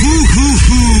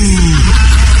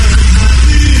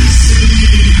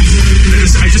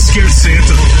 I just scared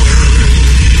Santa.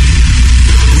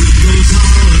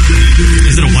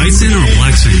 Is it a white Santa or a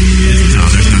black Santa? No,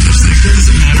 there's no such thing. It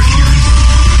doesn't matter here.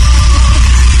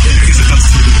 I guess it does.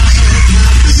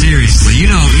 Seriously, you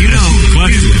know.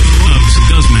 Question. It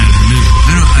does matter to me.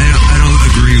 I don't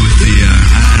agree with the.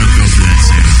 I don't go for that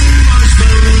Santa.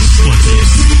 What?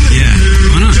 Yeah.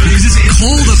 Why not? Because it's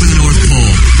cold up in the North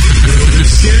Pole.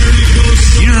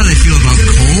 You know how they feel about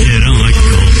cold? Yeah, I don't like the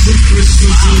cold.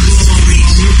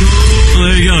 Well,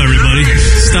 there you go, everybody.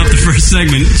 Stop the first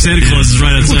segment. Santa Claus is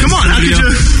right outside. Well, come on, how could you?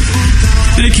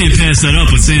 They can't pass that up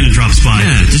when Santa drops by.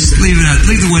 Yeah, just leave it out.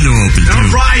 Leave the window open. All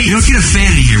too. right. You don't get a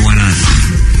fan in here. Why not?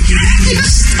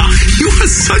 You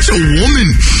are such a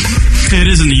woman. It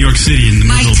is in New York City in the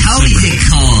middle of December.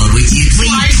 cold. Would you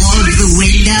please close the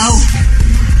window?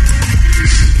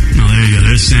 Oh, there you go.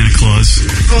 There's Santa Claus.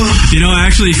 You know,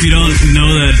 actually, if you don't know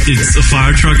that it's a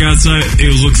fire truck outside,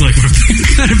 it looks like we're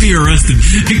going to be arrested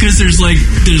because there's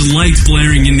lights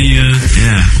blaring in the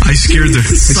I scared the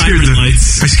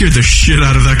lights. I scared the shit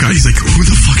out of that guy. He's like, who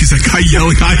the fuck is that guy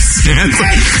yelling? Hi, Santa.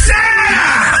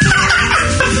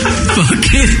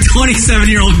 Fucking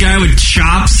 27-year-old guy with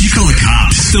chops. You call the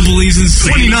cops. Still believes in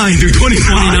Santa. 29, dude.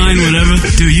 29, whatever.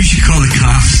 Dude, you should call the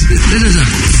cops. This is a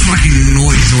fucking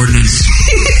noise ordinance.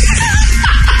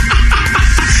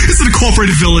 This is an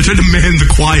incorporated village. I demand the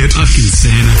quiet. Fucking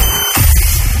Santa.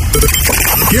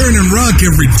 Karen and Rock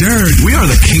every turn. We are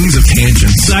the kings of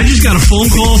tangents. I just got a phone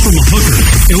call from a hooker.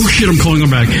 Oh shit, I'm calling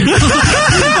her back.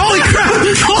 Holy crap!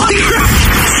 Holy crap!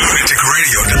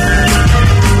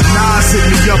 Nas hit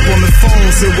me up on the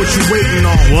phone, said what you waiting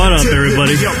on. What up,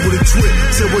 everybody?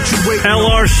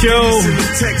 LR Show,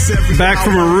 back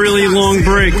from a really long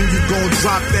break.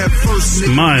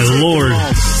 My lord.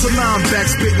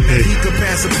 Hey.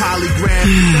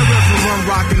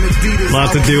 A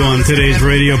lot to do on today's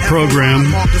radio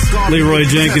program. Leroy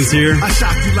Jenkins here.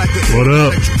 What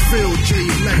up?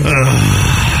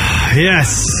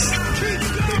 Yes.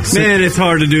 Man, it's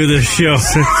hard to do this show.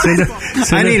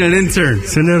 I need an intern.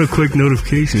 Send out a quick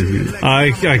notification.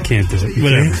 I can't do it.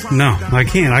 Whatever. No, I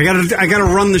can't. I gotta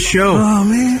run the show. Oh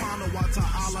man.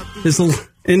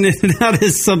 And that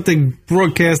is something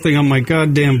broadcasting on my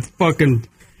goddamn fucking.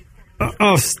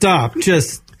 Oh, stop!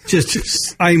 Just.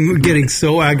 I'm getting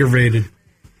so aggravated.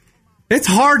 It's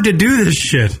hard to do this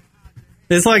shit.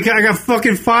 It's like I got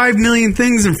fucking 5 million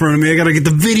things in front of me. I got to get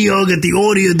the video, get the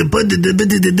audio.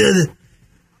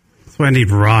 That's why I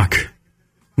need rock.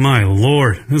 My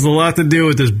Lord. There's a lot to do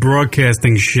with this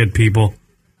broadcasting shit, people.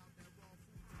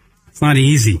 It's not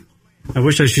easy. I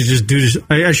wish I should just do this.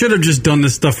 I should have just done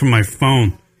this stuff from my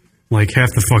phone, like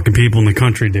half the fucking people in the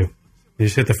country do. They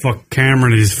just hit the fucking camera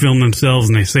and they just film themselves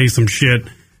and they say some shit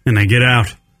and they get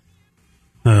out.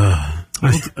 I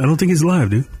don't think it's live,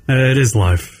 dude. It is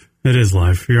live. It is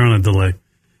live. You're on a delay.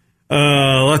 A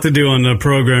lot to do on the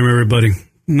program, everybody.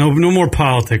 No more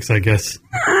politics, I guess.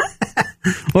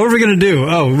 What were we going to do?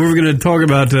 Oh, we were going to talk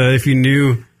about if you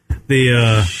knew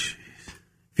the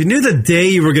day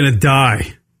you were going to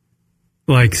die.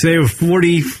 Like, say it was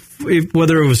 40,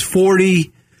 whether it was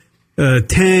 40,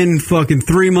 10, fucking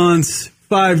 3 months,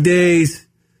 5 days.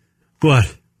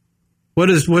 What? What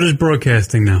is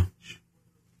broadcasting now?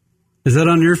 Is that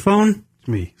on your phone? It's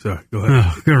me. Sorry. Go ahead.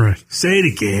 Oh, all right. Say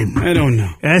it again. I don't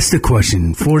know. Ask the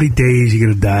question. 40 days, you're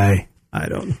going to die. I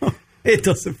don't know. It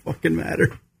doesn't fucking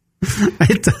matter.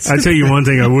 I'll tell you one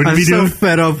thing I wouldn't be doing. I'm so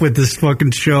fed up with this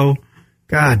fucking show.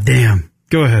 God damn.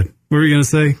 Go ahead. What were you going to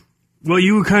say? Well,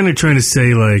 you were kind of trying to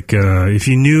say, like, if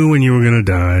you knew when you were going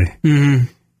to die,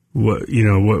 what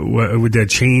would that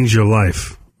change your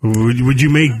life? Would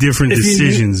you make different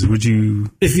decisions? Would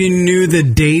you? If you knew the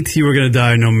date you were going to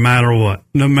die, no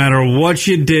matter what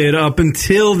you did up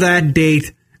until that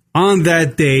date, on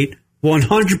that date,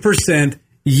 100%,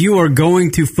 you are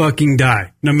going to fucking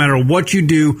die. No matter what you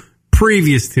do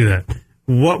previous to that.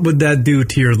 What would that do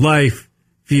to your life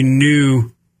if you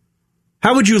knew?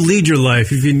 How would you lead your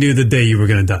life if you knew the day you were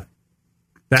going to die?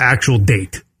 The actual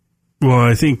date. Well,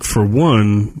 I think for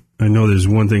one, I know there's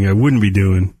one thing I wouldn't be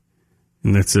doing.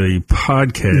 And that's a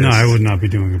podcast. No, I would not be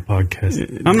doing a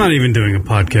podcast. I'm not even doing a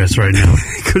podcast right now.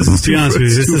 Because it's too honest with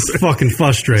you, this is fucking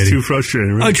frustrating. It's too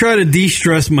frustrating, right? I try to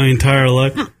de-stress my entire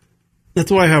life.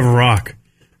 That's why I have Rock.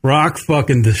 Rock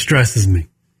fucking distresses me.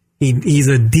 He's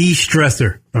a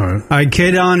de-stressor. All right. I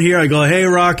get on here, I go, hey,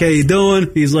 Rock, how you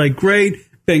doing? He's like, great.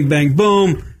 Bang, bang,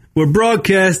 boom. We're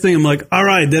broadcasting. I'm like, all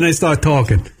right. Then I start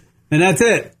talking. And that's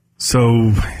it.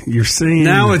 So you're saying...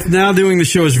 Now doing the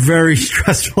show is very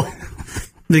stressful.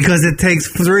 Because it takes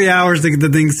 3 hours to get the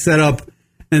thing set up.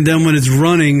 And then when it's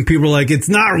running, people are like, it's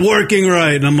not working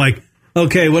right. And I'm like,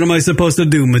 okay, what am I supposed to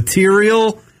do?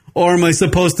 Material? Or am I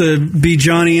supposed to be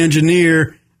Johnny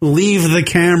Engineer, leave the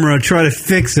camera, try to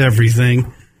fix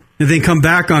everything, and then come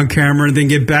back on camera and then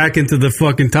get back into the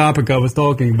fucking topic I was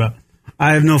talking about?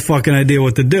 I have no fucking idea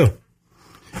what to do.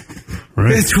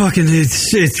 Right. It's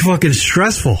fucking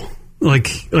stressful. Like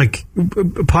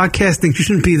podcasting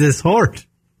shouldn't be this hard.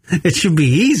 It should be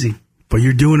easy. But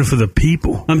you're doing it for the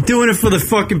people. I'm doing it for the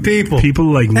fucking people. People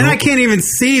like... And I can't even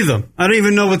see them. I don't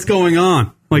even know what's going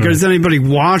on. Like, is anybody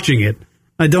watching it?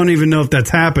 I don't even know if that's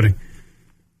happening.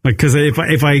 Like, because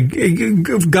if I,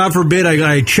 God forbid,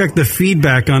 I check the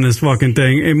feedback on this fucking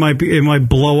thing, it might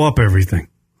blow up everything.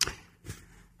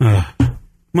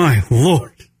 My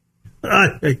Lord.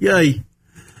 Yeah.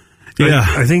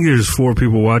 I think there's 4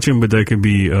 people watching, but that could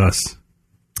be us.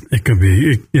 It could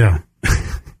be, yeah.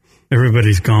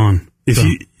 Everybody's gone.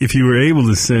 If you were able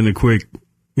to send a quick,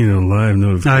 live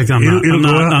notification,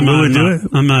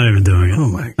 I'm not even doing it. Oh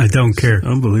my! I don't care.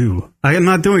 Unbelievable. I'm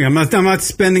not doing it. I'm not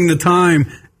spending the time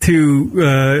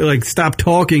to stop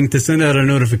talking to send out a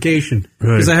notification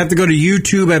because I have to go to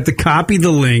YouTube. I have to copy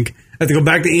the link. I have to go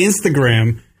back to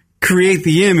Instagram, create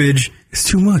the image. It's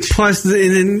too much. Plus, I'm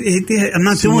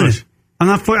not doing it. I'm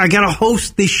not. I got to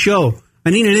host this show. I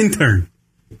need an intern.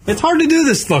 It's hard to do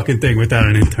this fucking thing without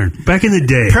an intern. Back in the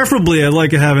day. Preferably, I'd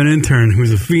like to have an intern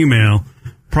who's a female,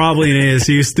 probably an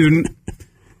ASU student,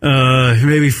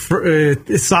 maybe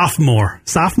sophomore.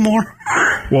 Sophomore?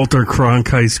 Walter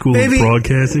Cronkite School of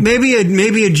Broadcasting? Maybe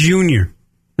a junior.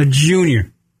 A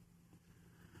junior.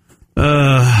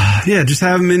 Yeah, just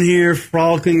have him in here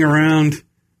frolicking around,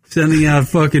 sending out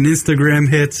fucking Instagram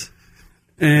hits.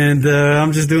 And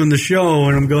I'm just doing the show,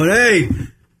 and I'm going, hey,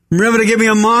 remember to give me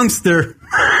a monster.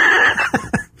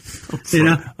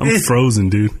 I'm frozen,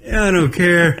 dude. Yeah, I don't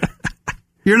care.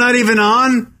 You're not even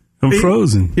on? I'm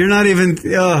frozen. You're not even...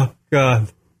 Oh, God.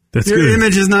 Your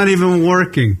image is not even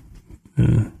working.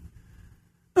 Yeah.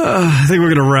 I think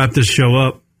we're going to wrap this show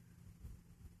up.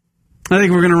 I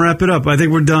think we're going to wrap it up. I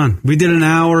think we're done. We did an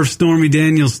hour of Stormy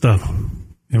Daniels stuff.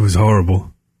 It was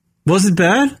horrible. Was it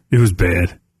bad? It was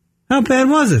bad. How bad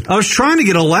was it? I was trying to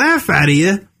get a laugh out of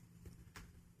you.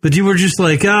 But you were just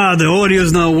like, the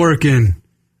audio's not working.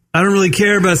 I don't really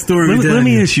care about Stormy Daniels. Let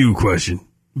me ask you a question.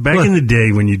 Back in the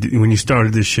day when you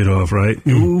started this shit off, right?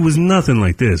 It was nothing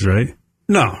like this, right?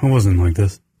 No, it wasn't like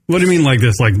this. What do you mean like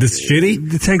this? Like this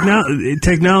shitty? The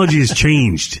technology has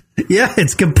changed. Yeah,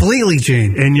 it's completely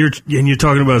changed. And you're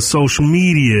talking about social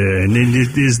media, and then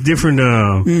there's different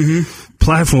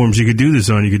platforms you could do this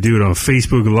on. You could do it on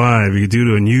Facebook Live. You could do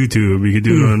it on YouTube. You could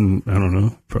do it on, I don't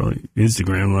know, probably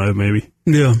Instagram Live maybe.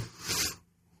 Yeah.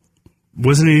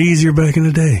 Wasn't it easier back in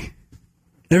the day?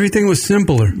 Everything was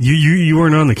simpler. You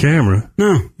weren't on the camera.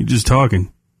 No. You're just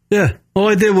talking. Yeah. All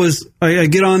I did was I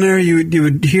get on there. You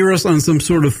would hear us on some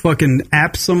sort of fucking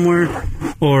app somewhere,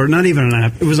 or not even an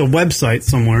app. It was a website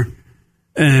somewhere,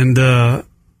 and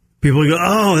people would go,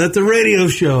 "Oh, that's a radio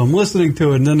show. I'm listening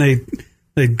to it." And then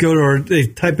they go to they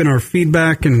type in our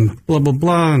feedback and blah blah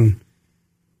blah, and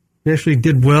we actually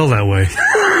did well that way.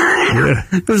 Yeah.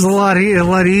 It was a lot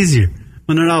easier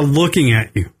when they're not looking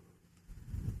at you.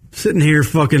 Sitting here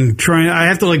fucking trying. I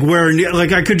have to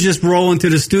I could just roll into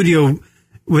the studio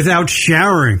without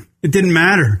showering. It didn't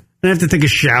matter. I didn't have to take a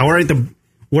shower. I had to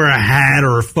wear a hat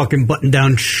or a fucking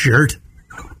button-down shirt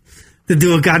to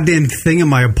do a goddamn thing in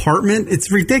my apartment. It's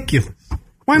ridiculous.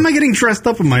 Why am I getting dressed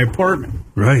up in my apartment?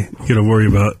 Right. You got to worry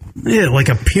about... Yeah, like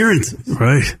appearances.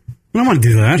 Right. I don't want to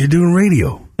do that. You're doing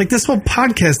radio. Like this whole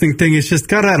podcasting thing has just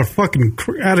got out of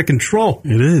control.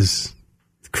 It is.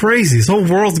 It's crazy. This whole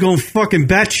world's going fucking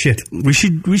batshit.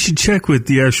 We should check with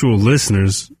the actual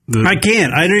listeners. I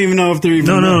can't. I don't even know if they're even...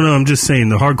 No. I'm just saying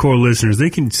the hardcore listeners, they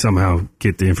can somehow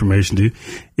get the information to you.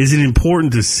 Is it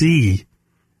important to see?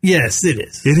 Yes, it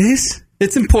is. It is?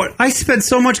 It's important. I spent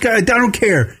so much... I don't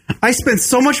care. I spent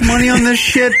so much money on this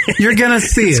shit. You're going to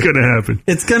see It's it. going to happen.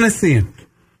 It's going to see it.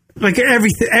 Like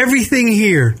everything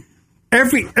here.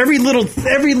 Every little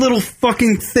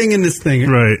fucking thing in this thing.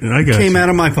 Right. I got came you. out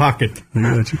of my pocket. I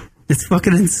got you. It's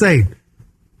fucking insane.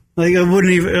 Like I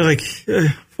wouldn't even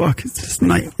fuck. It's just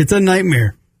it's a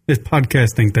nightmare. This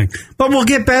podcasting thing, but we'll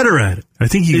get better at it. I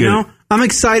think you know. I'm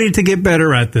excited to get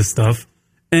better at this stuff,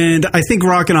 and I think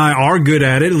Rock and I are good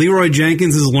at it. Leroy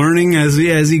Jenkins is learning as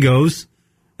he goes,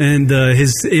 and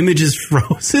his image is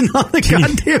frozen on the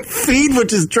goddamn feed,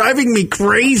 which is driving me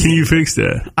crazy. Can you fix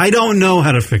that? I don't know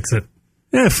how to fix it.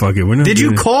 Yeah, fuck it. We're not. Did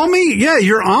you call me? Yeah,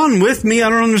 you're on with me. I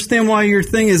don't understand why your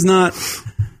thing is not.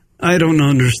 I don't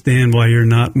understand why you're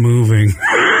not moving.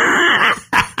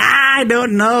 I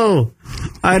don't know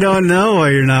why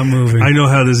you're not moving. I know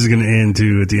how this is going to end,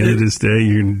 too. At the end of this day,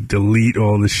 you're going to delete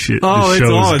all this shit. Oh, this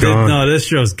show's gone. No, this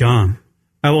show's gone.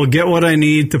 I will get what I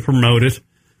need to promote it,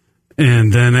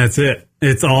 and then that's it.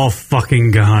 It's all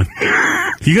fucking gone.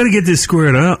 You got to get this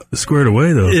squared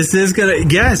away, though. Is this gonna?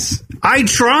 Yes, I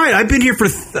tried. I've been here for.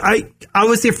 I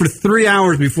was here for 3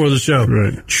 hours before the show,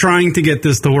 right, trying to get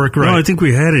this to work right. No, I think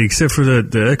we had it, except for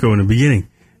the echo in the beginning,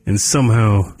 and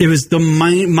somehow it was the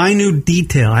minute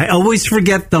detail. I always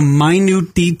forget the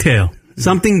minute detail.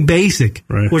 Something basic,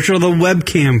 right, which are the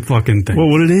webcam fucking thing. Well,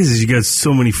 what it is you got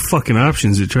so many fucking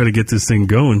options to try to get this thing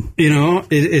going. You know,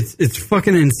 it's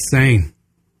fucking insane.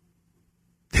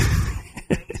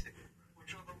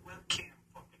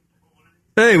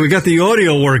 Hey, we got the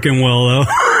audio working well, though.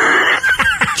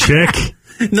 Check.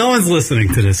 No one's listening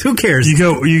to this. Who cares? We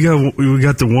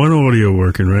got the one audio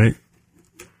working, right?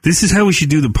 This is how we should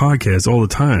do the podcast all the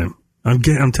time. I'm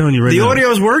telling you right now. The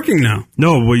audio's working now.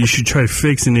 No, well, you should try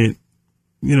fixing it.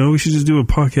 You know, we should just do a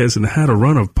podcast and how to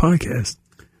run a podcast.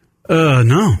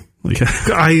 No. Like,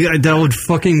 that would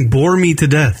fucking bore me to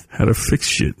death. How to fix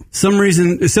shit. Some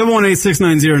reason,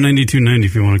 718-690-9290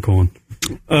 if you want to call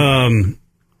in.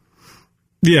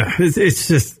 Yeah, it's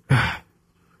just,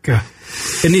 God.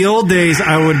 In the old days,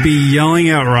 I would be yelling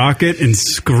at Rocket and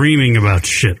screaming about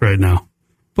shit right now.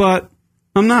 But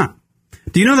I'm not.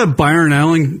 Do you know that Byron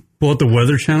Allen bought the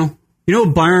Weather Channel? You know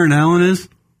what Byron Allen is?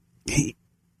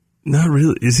 Not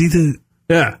really. Is he the...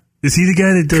 Yeah. Is he the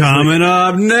guy that does... Coming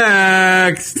up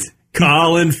next,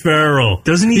 Colin Farrell.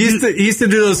 Doesn't he... He used to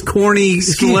do those corny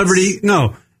celebrity...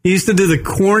 No. He used to do the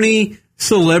corny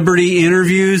celebrity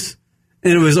interviews.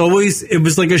 And it was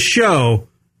like a show.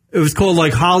 It was called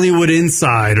like Hollywood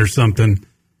Inside or something.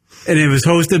 And it was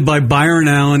hosted by Byron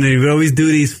Allen. And he would always do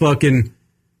these fucking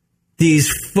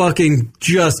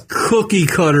just cookie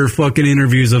cutter fucking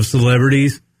interviews of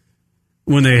celebrities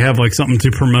when they have like something to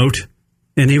promote.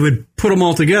 And he would put them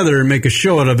all together and make a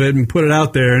show out of it and put it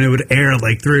out there. And it would air at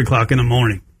like 3 o'clock in the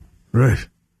morning. Right.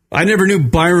 I never knew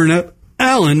Byron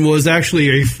Allen was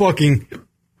actually a fucking...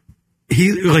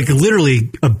 He like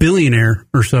literally a billionaire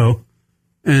or so,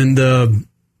 and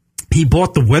he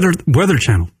bought the Weather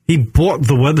Channel. He bought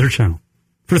the Weather Channel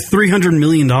for $300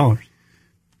 million.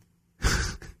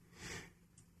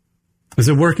 Is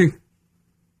it working?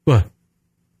 What?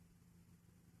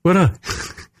 What up?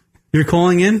 You're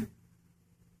calling in?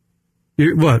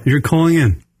 You're calling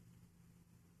in?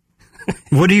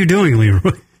 What are you doing,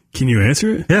 Leroy? Can you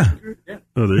answer it? Yeah.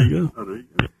 Oh, there you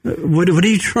go. What are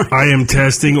you trying? I am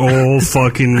testing all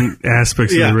fucking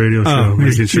aspects of the radio show,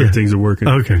 making sure things are working.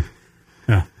 Okay.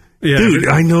 Yeah. Dude,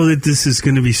 I know that this is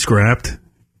going to be scrapped.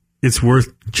 It's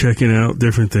worth checking out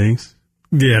different things.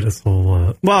 Yeah, this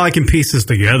whole... well, I can piece this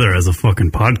together as a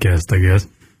fucking podcast, I guess.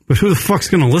 But who the fuck's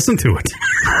going to listen to it?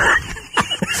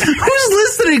 Who's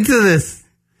listening to this?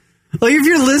 Like, if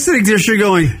you're listening to this, you're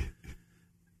going...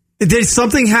 There's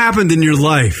something happened in your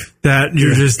life that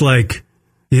you're just like,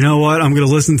 you know what? I'm going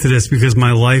to listen to this because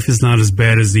my life is not as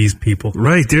bad as these people.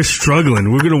 Right. They're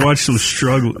struggling. We're going to watch some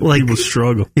people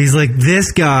struggle. He's like,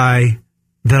 this guy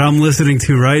that I'm listening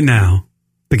to right now,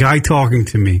 the guy talking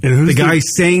to me, the guy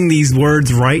saying these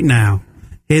words right now,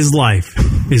 his life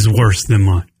is worse than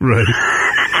mine. Right.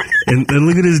 And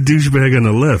look at this douchebag on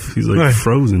the left. He's like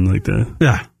frozen like that.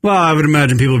 Yeah. Well, I would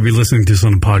imagine people would be listening to this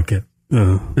on a podcast.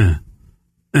 Yeah.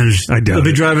 And they'll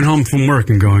be driving home from work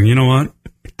and going, you know what?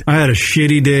 I had a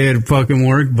shitty day at fucking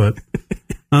work, but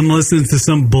I'm listening to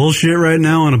some bullshit right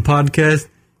now on a podcast,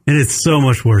 and it's so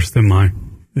much worse than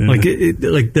mine. Yeah.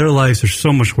 Like their lives are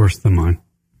so much worse than mine.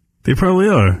 They probably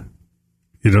are.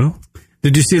 You know?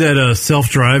 Did you see that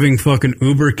self-driving fucking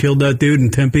Uber killed that dude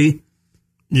in Tempe?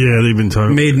 Yeah, they've been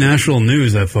talking. Made national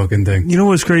news, that fucking thing. You know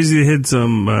what's crazy? They had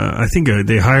some. I think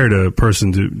they hired a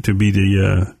person to be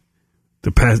the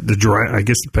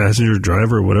passenger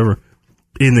driver or whatever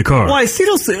in the car. Well, I see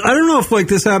those. I don't know if like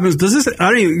this happens. Does this? I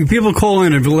don't even. People call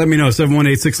in and let me know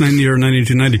 718-690 or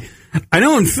 9290. I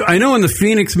know in the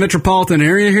Phoenix metropolitan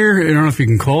area here. I don't know if you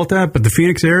can call it that, but the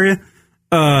Phoenix area,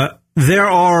 there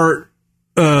are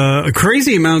a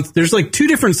crazy amount. There's like two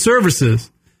different services.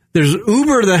 There's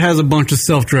Uber that has a bunch of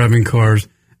self-driving cars,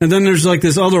 and then there's like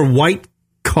this other white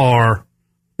car.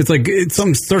 It's like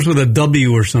something starts with a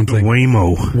W or something.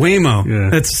 Waymo. Yeah.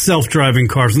 That's self-driving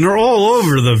cars, and they're all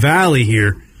over the valley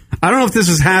here. I don't know if this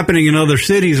is happening in other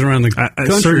cities around the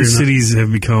country. Certain cities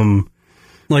have become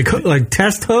like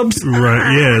test hubs,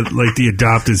 right? Yeah, like the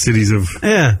adopted cities of.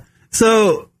 Yeah.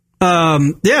 So,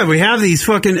 we have these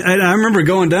fucking. I remember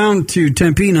going down to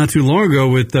Tempe not too long ago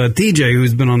with TJ,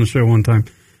 who's been on the show one time,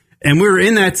 and we were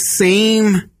in that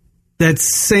same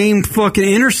fucking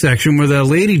intersection where that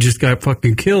lady just got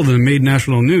fucking killed and made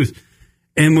national news.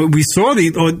 And we saw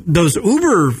those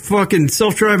Uber fucking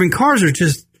self-driving cars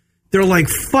they're like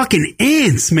fucking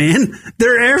ants, man.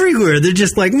 They're everywhere. They're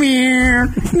just like, meow,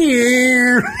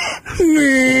 meow,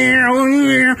 meow,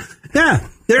 meow. Yeah,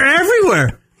 they're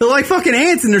everywhere. They're like fucking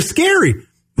ants and they're scary.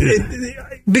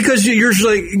 Because you're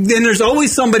like, then there's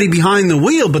always somebody behind the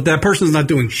wheel, but that person's not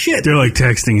doing shit. They're like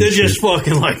texting. They're just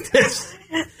fucking like this.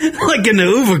 Like in the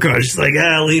Uber car, just like,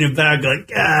 lean it back, like,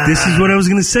 This is what I was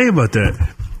going to say about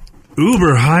that.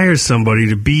 Uber hires somebody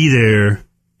to be there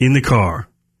in the car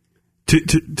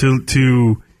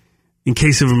to in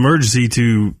case of emergency,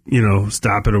 to,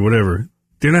 stop it or whatever.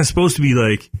 They're not supposed to be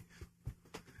like,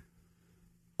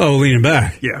 leaning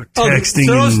back. Yeah, texting.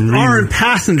 So those aren't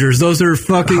passengers. Those are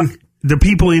fucking... The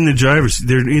people they're in the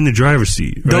driver's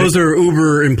seat. Right? Those are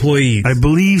Uber employees. I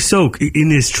believe so. In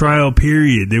this trial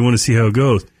period, they want to see how it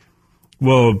goes.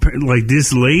 Well, like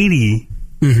this lady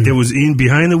that was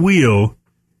behind the wheel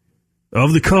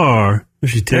of the car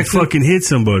that fucking hit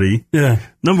somebody. Yeah.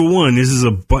 Number one, this is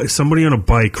somebody on a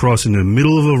bike crossing the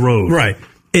middle of a road. Right.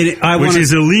 Which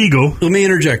is illegal. Let me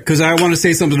interject because I want to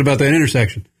say something about that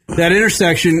intersection. That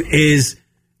intersection is...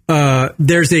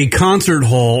 there's a concert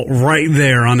hall right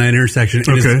there on that intersection.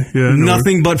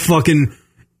 Nothing but fucking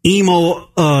emo,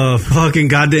 fucking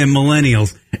goddamn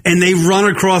millennials, and they run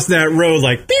across that road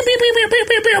like pew, pew, pew, pew,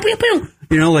 pew, pew, pew,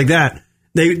 pew. Like that.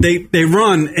 They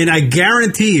run, and I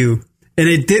guarantee you,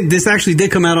 and this actually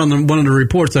did come out on one of the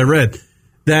reports I read,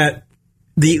 that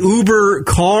the Uber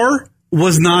car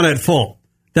was not at fault.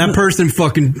 That person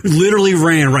fucking literally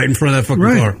ran right in front of that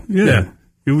fucking car. Yeah.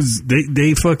 It was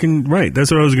they fucking right.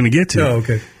 That's what I was going to get to. Oh,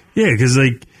 okay. Yeah, because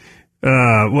that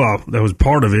was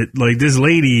part of it. Like this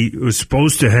lady was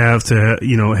supposed to have the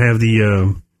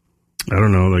I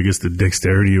don't know, I guess the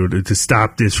dexterity or to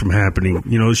stop this from happening.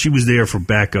 She was there for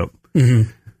backup.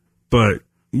 Mm-hmm. But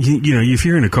if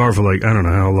you're in a car for like I don't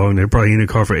know how long, they're probably in a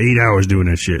car for 8 hours doing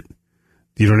that shit.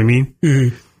 You know what I mean?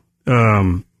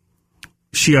 Mm-hmm.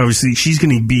 She's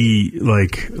going to be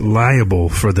like liable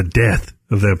for the death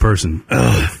of that person.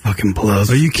 Oh, fucking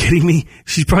blows. Are you kidding me?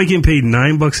 She's probably getting paid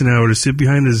 $9 an hour to sit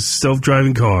behind this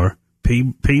self-driving car,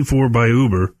 paid for by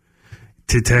Uber,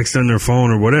 to text on their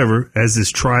phone or whatever as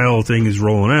this trial thing is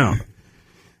rolling out.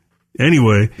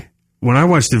 Anyway, when I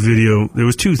watched the video, there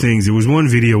was two things. There was one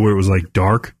video where it was like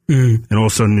dark, and all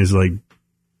of a sudden this like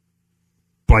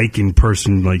biking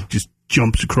person like just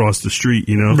jumps across the street,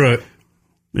 you know? Right.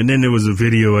 And then there was a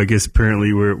video, I guess,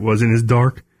 apparently where it wasn't as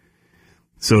dark.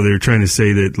 So they're trying to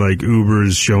say that, like, Uber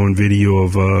is showing video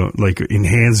of, like,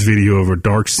 enhanced video of a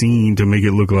dark scene to make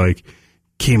it look like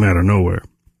came out of nowhere.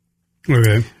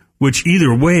 Okay. Which,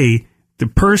 either way, the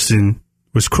person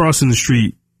was crossing the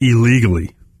street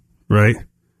illegally, right?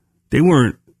 They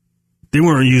weren't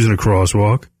using a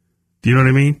crosswalk. Do you know what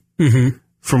I mean? Mm-hmm.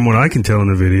 From what I can tell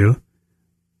in the video,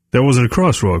 that wasn't a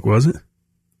crosswalk, was it?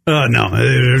 No.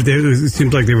 It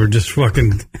seems like they were just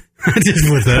fucking... I just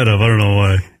put that up. I don't know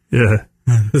why. Yeah.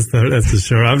 That's the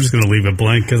show. I'm just going to leave it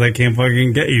blank because I can't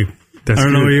fucking get you. That's I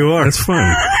don't know good. where you are. That's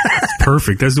fine. It's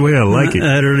perfect. That's the way I like it.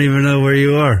 I don't even know where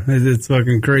you are. It's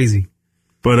fucking crazy.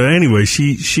 But anyway,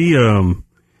 she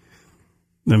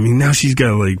I mean, now she's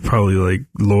got like probably like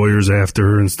lawyers after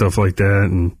her and stuff like that,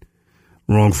 and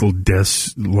wrongful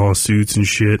death lawsuits and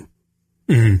shit.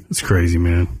 Mm-hmm. It's crazy,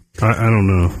 man. I don't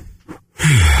know.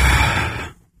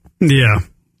 Yeah.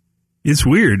 It's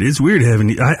weird. It's weird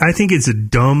having... I think it's a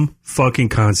dumb fucking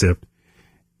concept.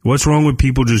 What's wrong with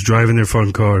people just driving their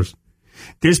fucking cars?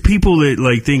 There's people that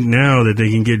like think now that they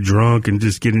can get drunk and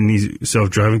just get in these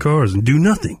self-driving cars and do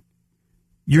nothing.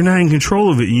 You're not in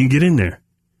control of it and you get in there.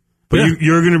 But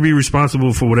you're going to be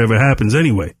responsible for whatever happens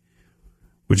anyway,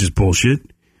 which is bullshit.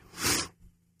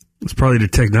 It's probably the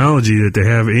technology that they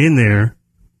have in there.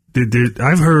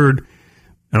 I've heard,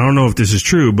 I don't know if this is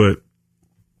true, but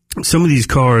some of these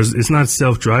cars, it's not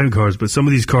self-driving cars, but some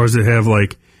of these cars that have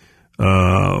like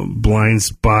blind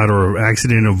spot or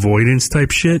accident avoidance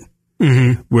type shit,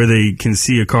 mm-hmm. where they can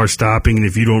see a car stopping, and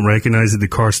if you don't recognize it, the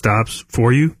car stops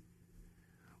for you.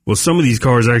 Well, some of these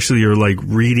cars actually are like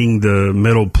reading the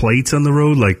metal plates on the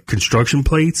road, like construction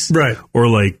plates, right? Or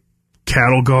like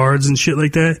cattle guards and shit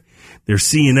like that. They're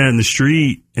seeing that in the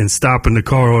street and stopping the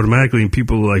car automatically, and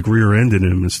people are like rear-ending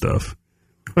them and stuff.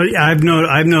 But yeah, I've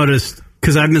noticed,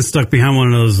 because I've been stuck behind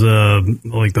one of those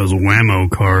like those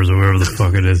Whammo cars or whatever the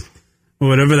fuck it is, or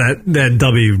whatever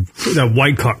that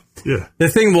white car. Yeah, the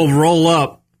thing will roll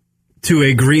up to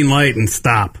a green light and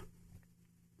stop.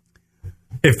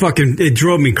 It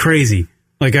drove me crazy.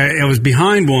 Like I was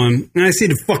behind one and I see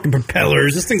the fucking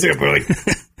propellers. This thing's like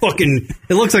fucking.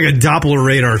 It looks like a Doppler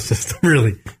radar system.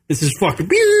 Really, it's just fucking.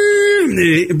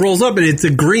 It rolls up and it's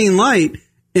a green light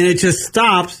and it just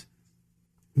stops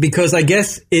because I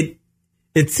guess it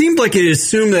seemed like it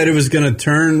assumed that it was going to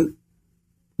turn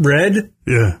red.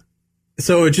 Yeah.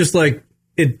 So it just like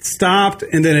it stopped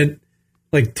and then it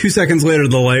like 2 seconds later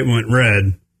the light went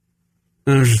red.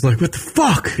 And I was just like, what the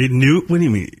fuck? It knew? What do you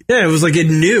mean? Yeah, it was like it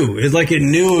knew. It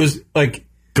knew it was like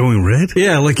going red.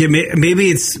 Yeah, like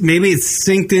maybe it's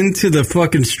synced into the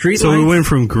fucking street. So lights. it went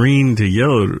from green to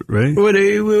yellow, right?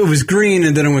 It was green,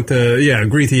 and then it went to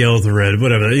green to yellow to red,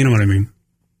 whatever. You know what I mean?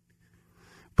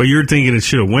 But you're thinking it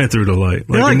should have went through the light,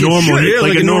 like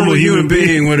a normal human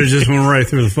being would have just went right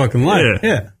through the fucking light.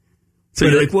 Yeah. So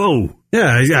you're like, whoa.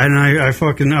 Yeah,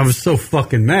 I was so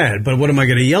fucking mad. But what am I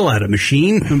going to yell at? A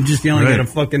machine? I'm just yelling at a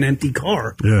fucking empty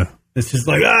car. Yeah. It's just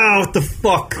like, what the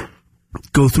fuck?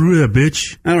 Go through that,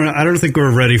 bitch. I don't know. I don't think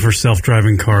we're ready for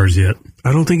self-driving cars yet.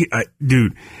 I don't think...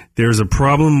 dude, there's a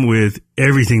problem with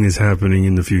everything that's happening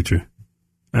in the future.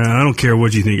 I don't care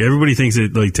what you think. Everybody thinks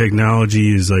that, like,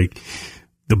 technology is, like,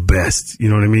 the best. You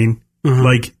know what I mean? Uh-huh.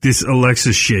 Like, this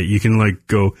Alexa shit. You can, like,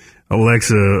 go...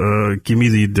 Alexa, give me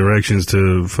the directions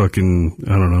to fucking,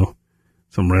 I don't know,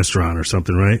 some restaurant or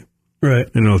something, right? Right.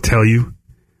 And it'll tell you.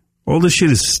 All this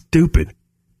shit is stupid.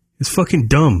 It's fucking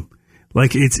dumb.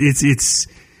 Like, it's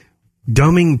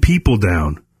dumbing people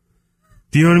down.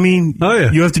 Do you know what I mean? Oh,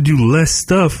 yeah. You have to do less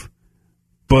stuff,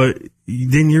 but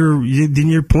then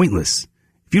you're pointless.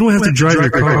 If you don't have to drive your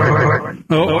car.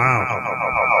 Oh, wow.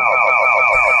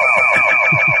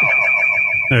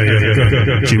 There you go.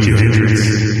 Jimi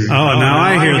Hendrix. Oh, now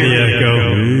I hear the echo.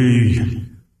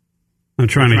 I'm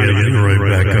trying to get it right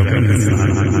back up.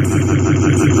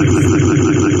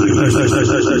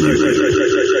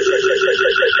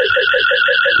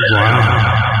 Wow.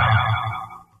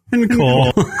 End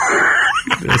call.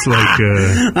 That's like...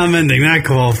 I'm ending that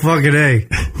call. Fucking A.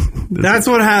 That's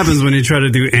what happens when you try to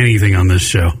do anything on this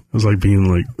show. It was like being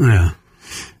like... Yeah.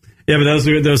 Yeah, but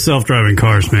those self-driving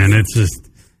cars, man, it's just...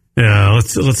 Yeah,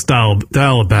 let's dial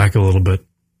it back a little bit.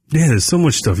 Yeah, there's so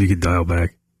much stuff you could dial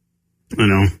back. I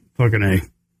know. Fucking A.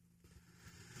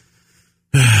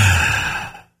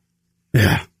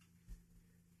 Yeah.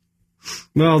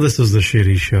 Well, this is the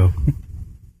shitty show.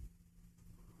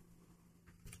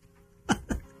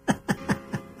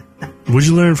 What'd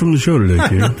you learn from the show today,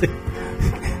 Kim?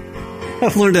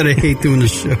 I've learned that I hate doing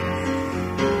this show.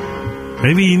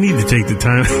 Maybe you need to take the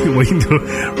time wait until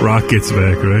Rock gets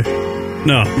back, right?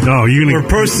 No. No, you're gonna. We're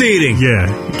proceeding. Yeah,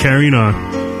 carrying on.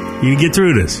 You can get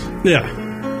through this. Yeah.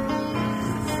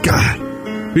 God.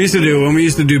 When we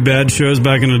used to do bad shows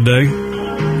back in the day.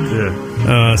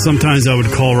 Yeah. Sometimes I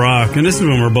would call Rock, and this is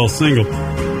when we're both single.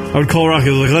 I would call Rock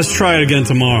and like, let's try it again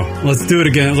tomorrow. Let's do it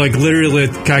again. Like literally,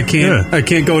 I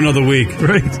can't go another week.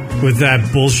 Right. With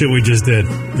that bullshit we just did.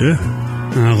 Yeah.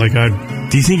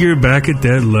 Do you think you're back at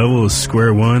that level of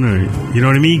square one, or you know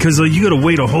what I mean? Because like, you got to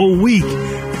wait a whole week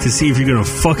to see if you're gonna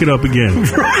fuck it up again.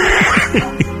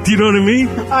 Do you know what I mean?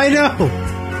 I know.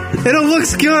 It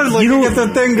looks good. Like you get the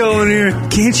thing going here.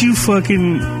 Can't you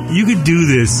you could do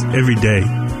this every day.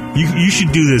 You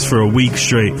should do this for a week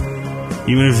straight,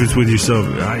 even if it's with yourself.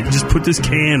 I just put this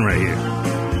can right here.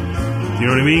 You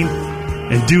know what I mean?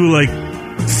 And do like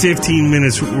 15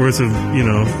 minutes worth of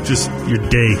just your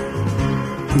day.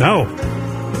 No.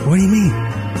 What do you mean?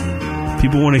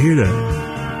 People want to hear that.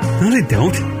 No, they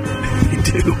don't. They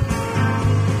do.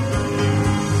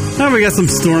 Now we got some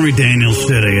Stormy Daniels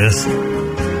shit, I guess.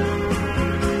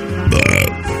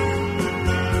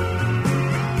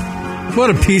 What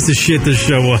a piece of shit this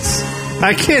show was.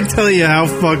 I can't tell you how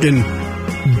fucking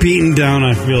beaten down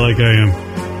I feel like I am.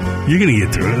 You're going to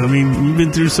get through it. I mean, you've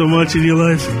been through so much in your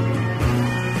life.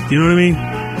 You know what I mean?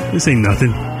 This ain't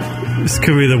nothing. This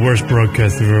could be the worst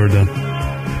broadcast I've ever done.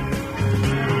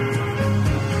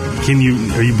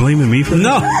 Are you blaming me for that?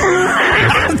 No.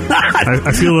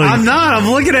 I feel like I'm not. I'm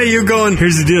looking at you going,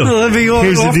 here's the deal. Let me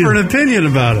offer an opinion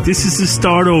about it. This is the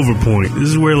start over point. This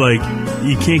is where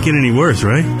you can't get any worse,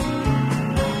 right?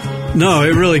 No,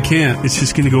 it really can't. It's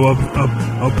just going to go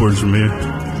upwards from here.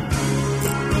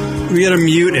 We got to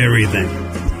mute everything.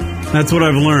 That's what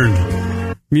I've learned.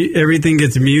 Everything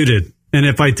gets muted. And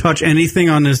if I touch anything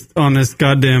on this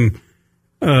goddamn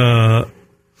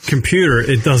computer,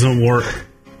 it doesn't work.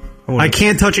 I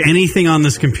can't touch anything on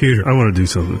this computer. I want to do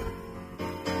something.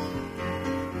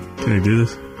 Can I do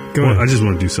this? Go ahead. I just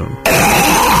want to do something.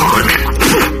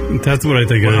 That's what I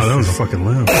think it is. That was fucking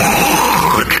loud.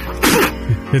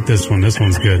 Hit this one. This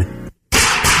one's good.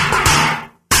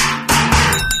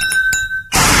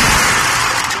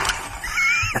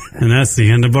 And that's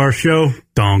the end of our show.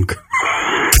 Donk.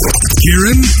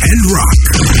 Kieran and Rock.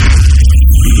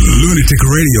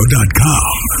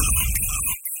 LunaticRadio.com.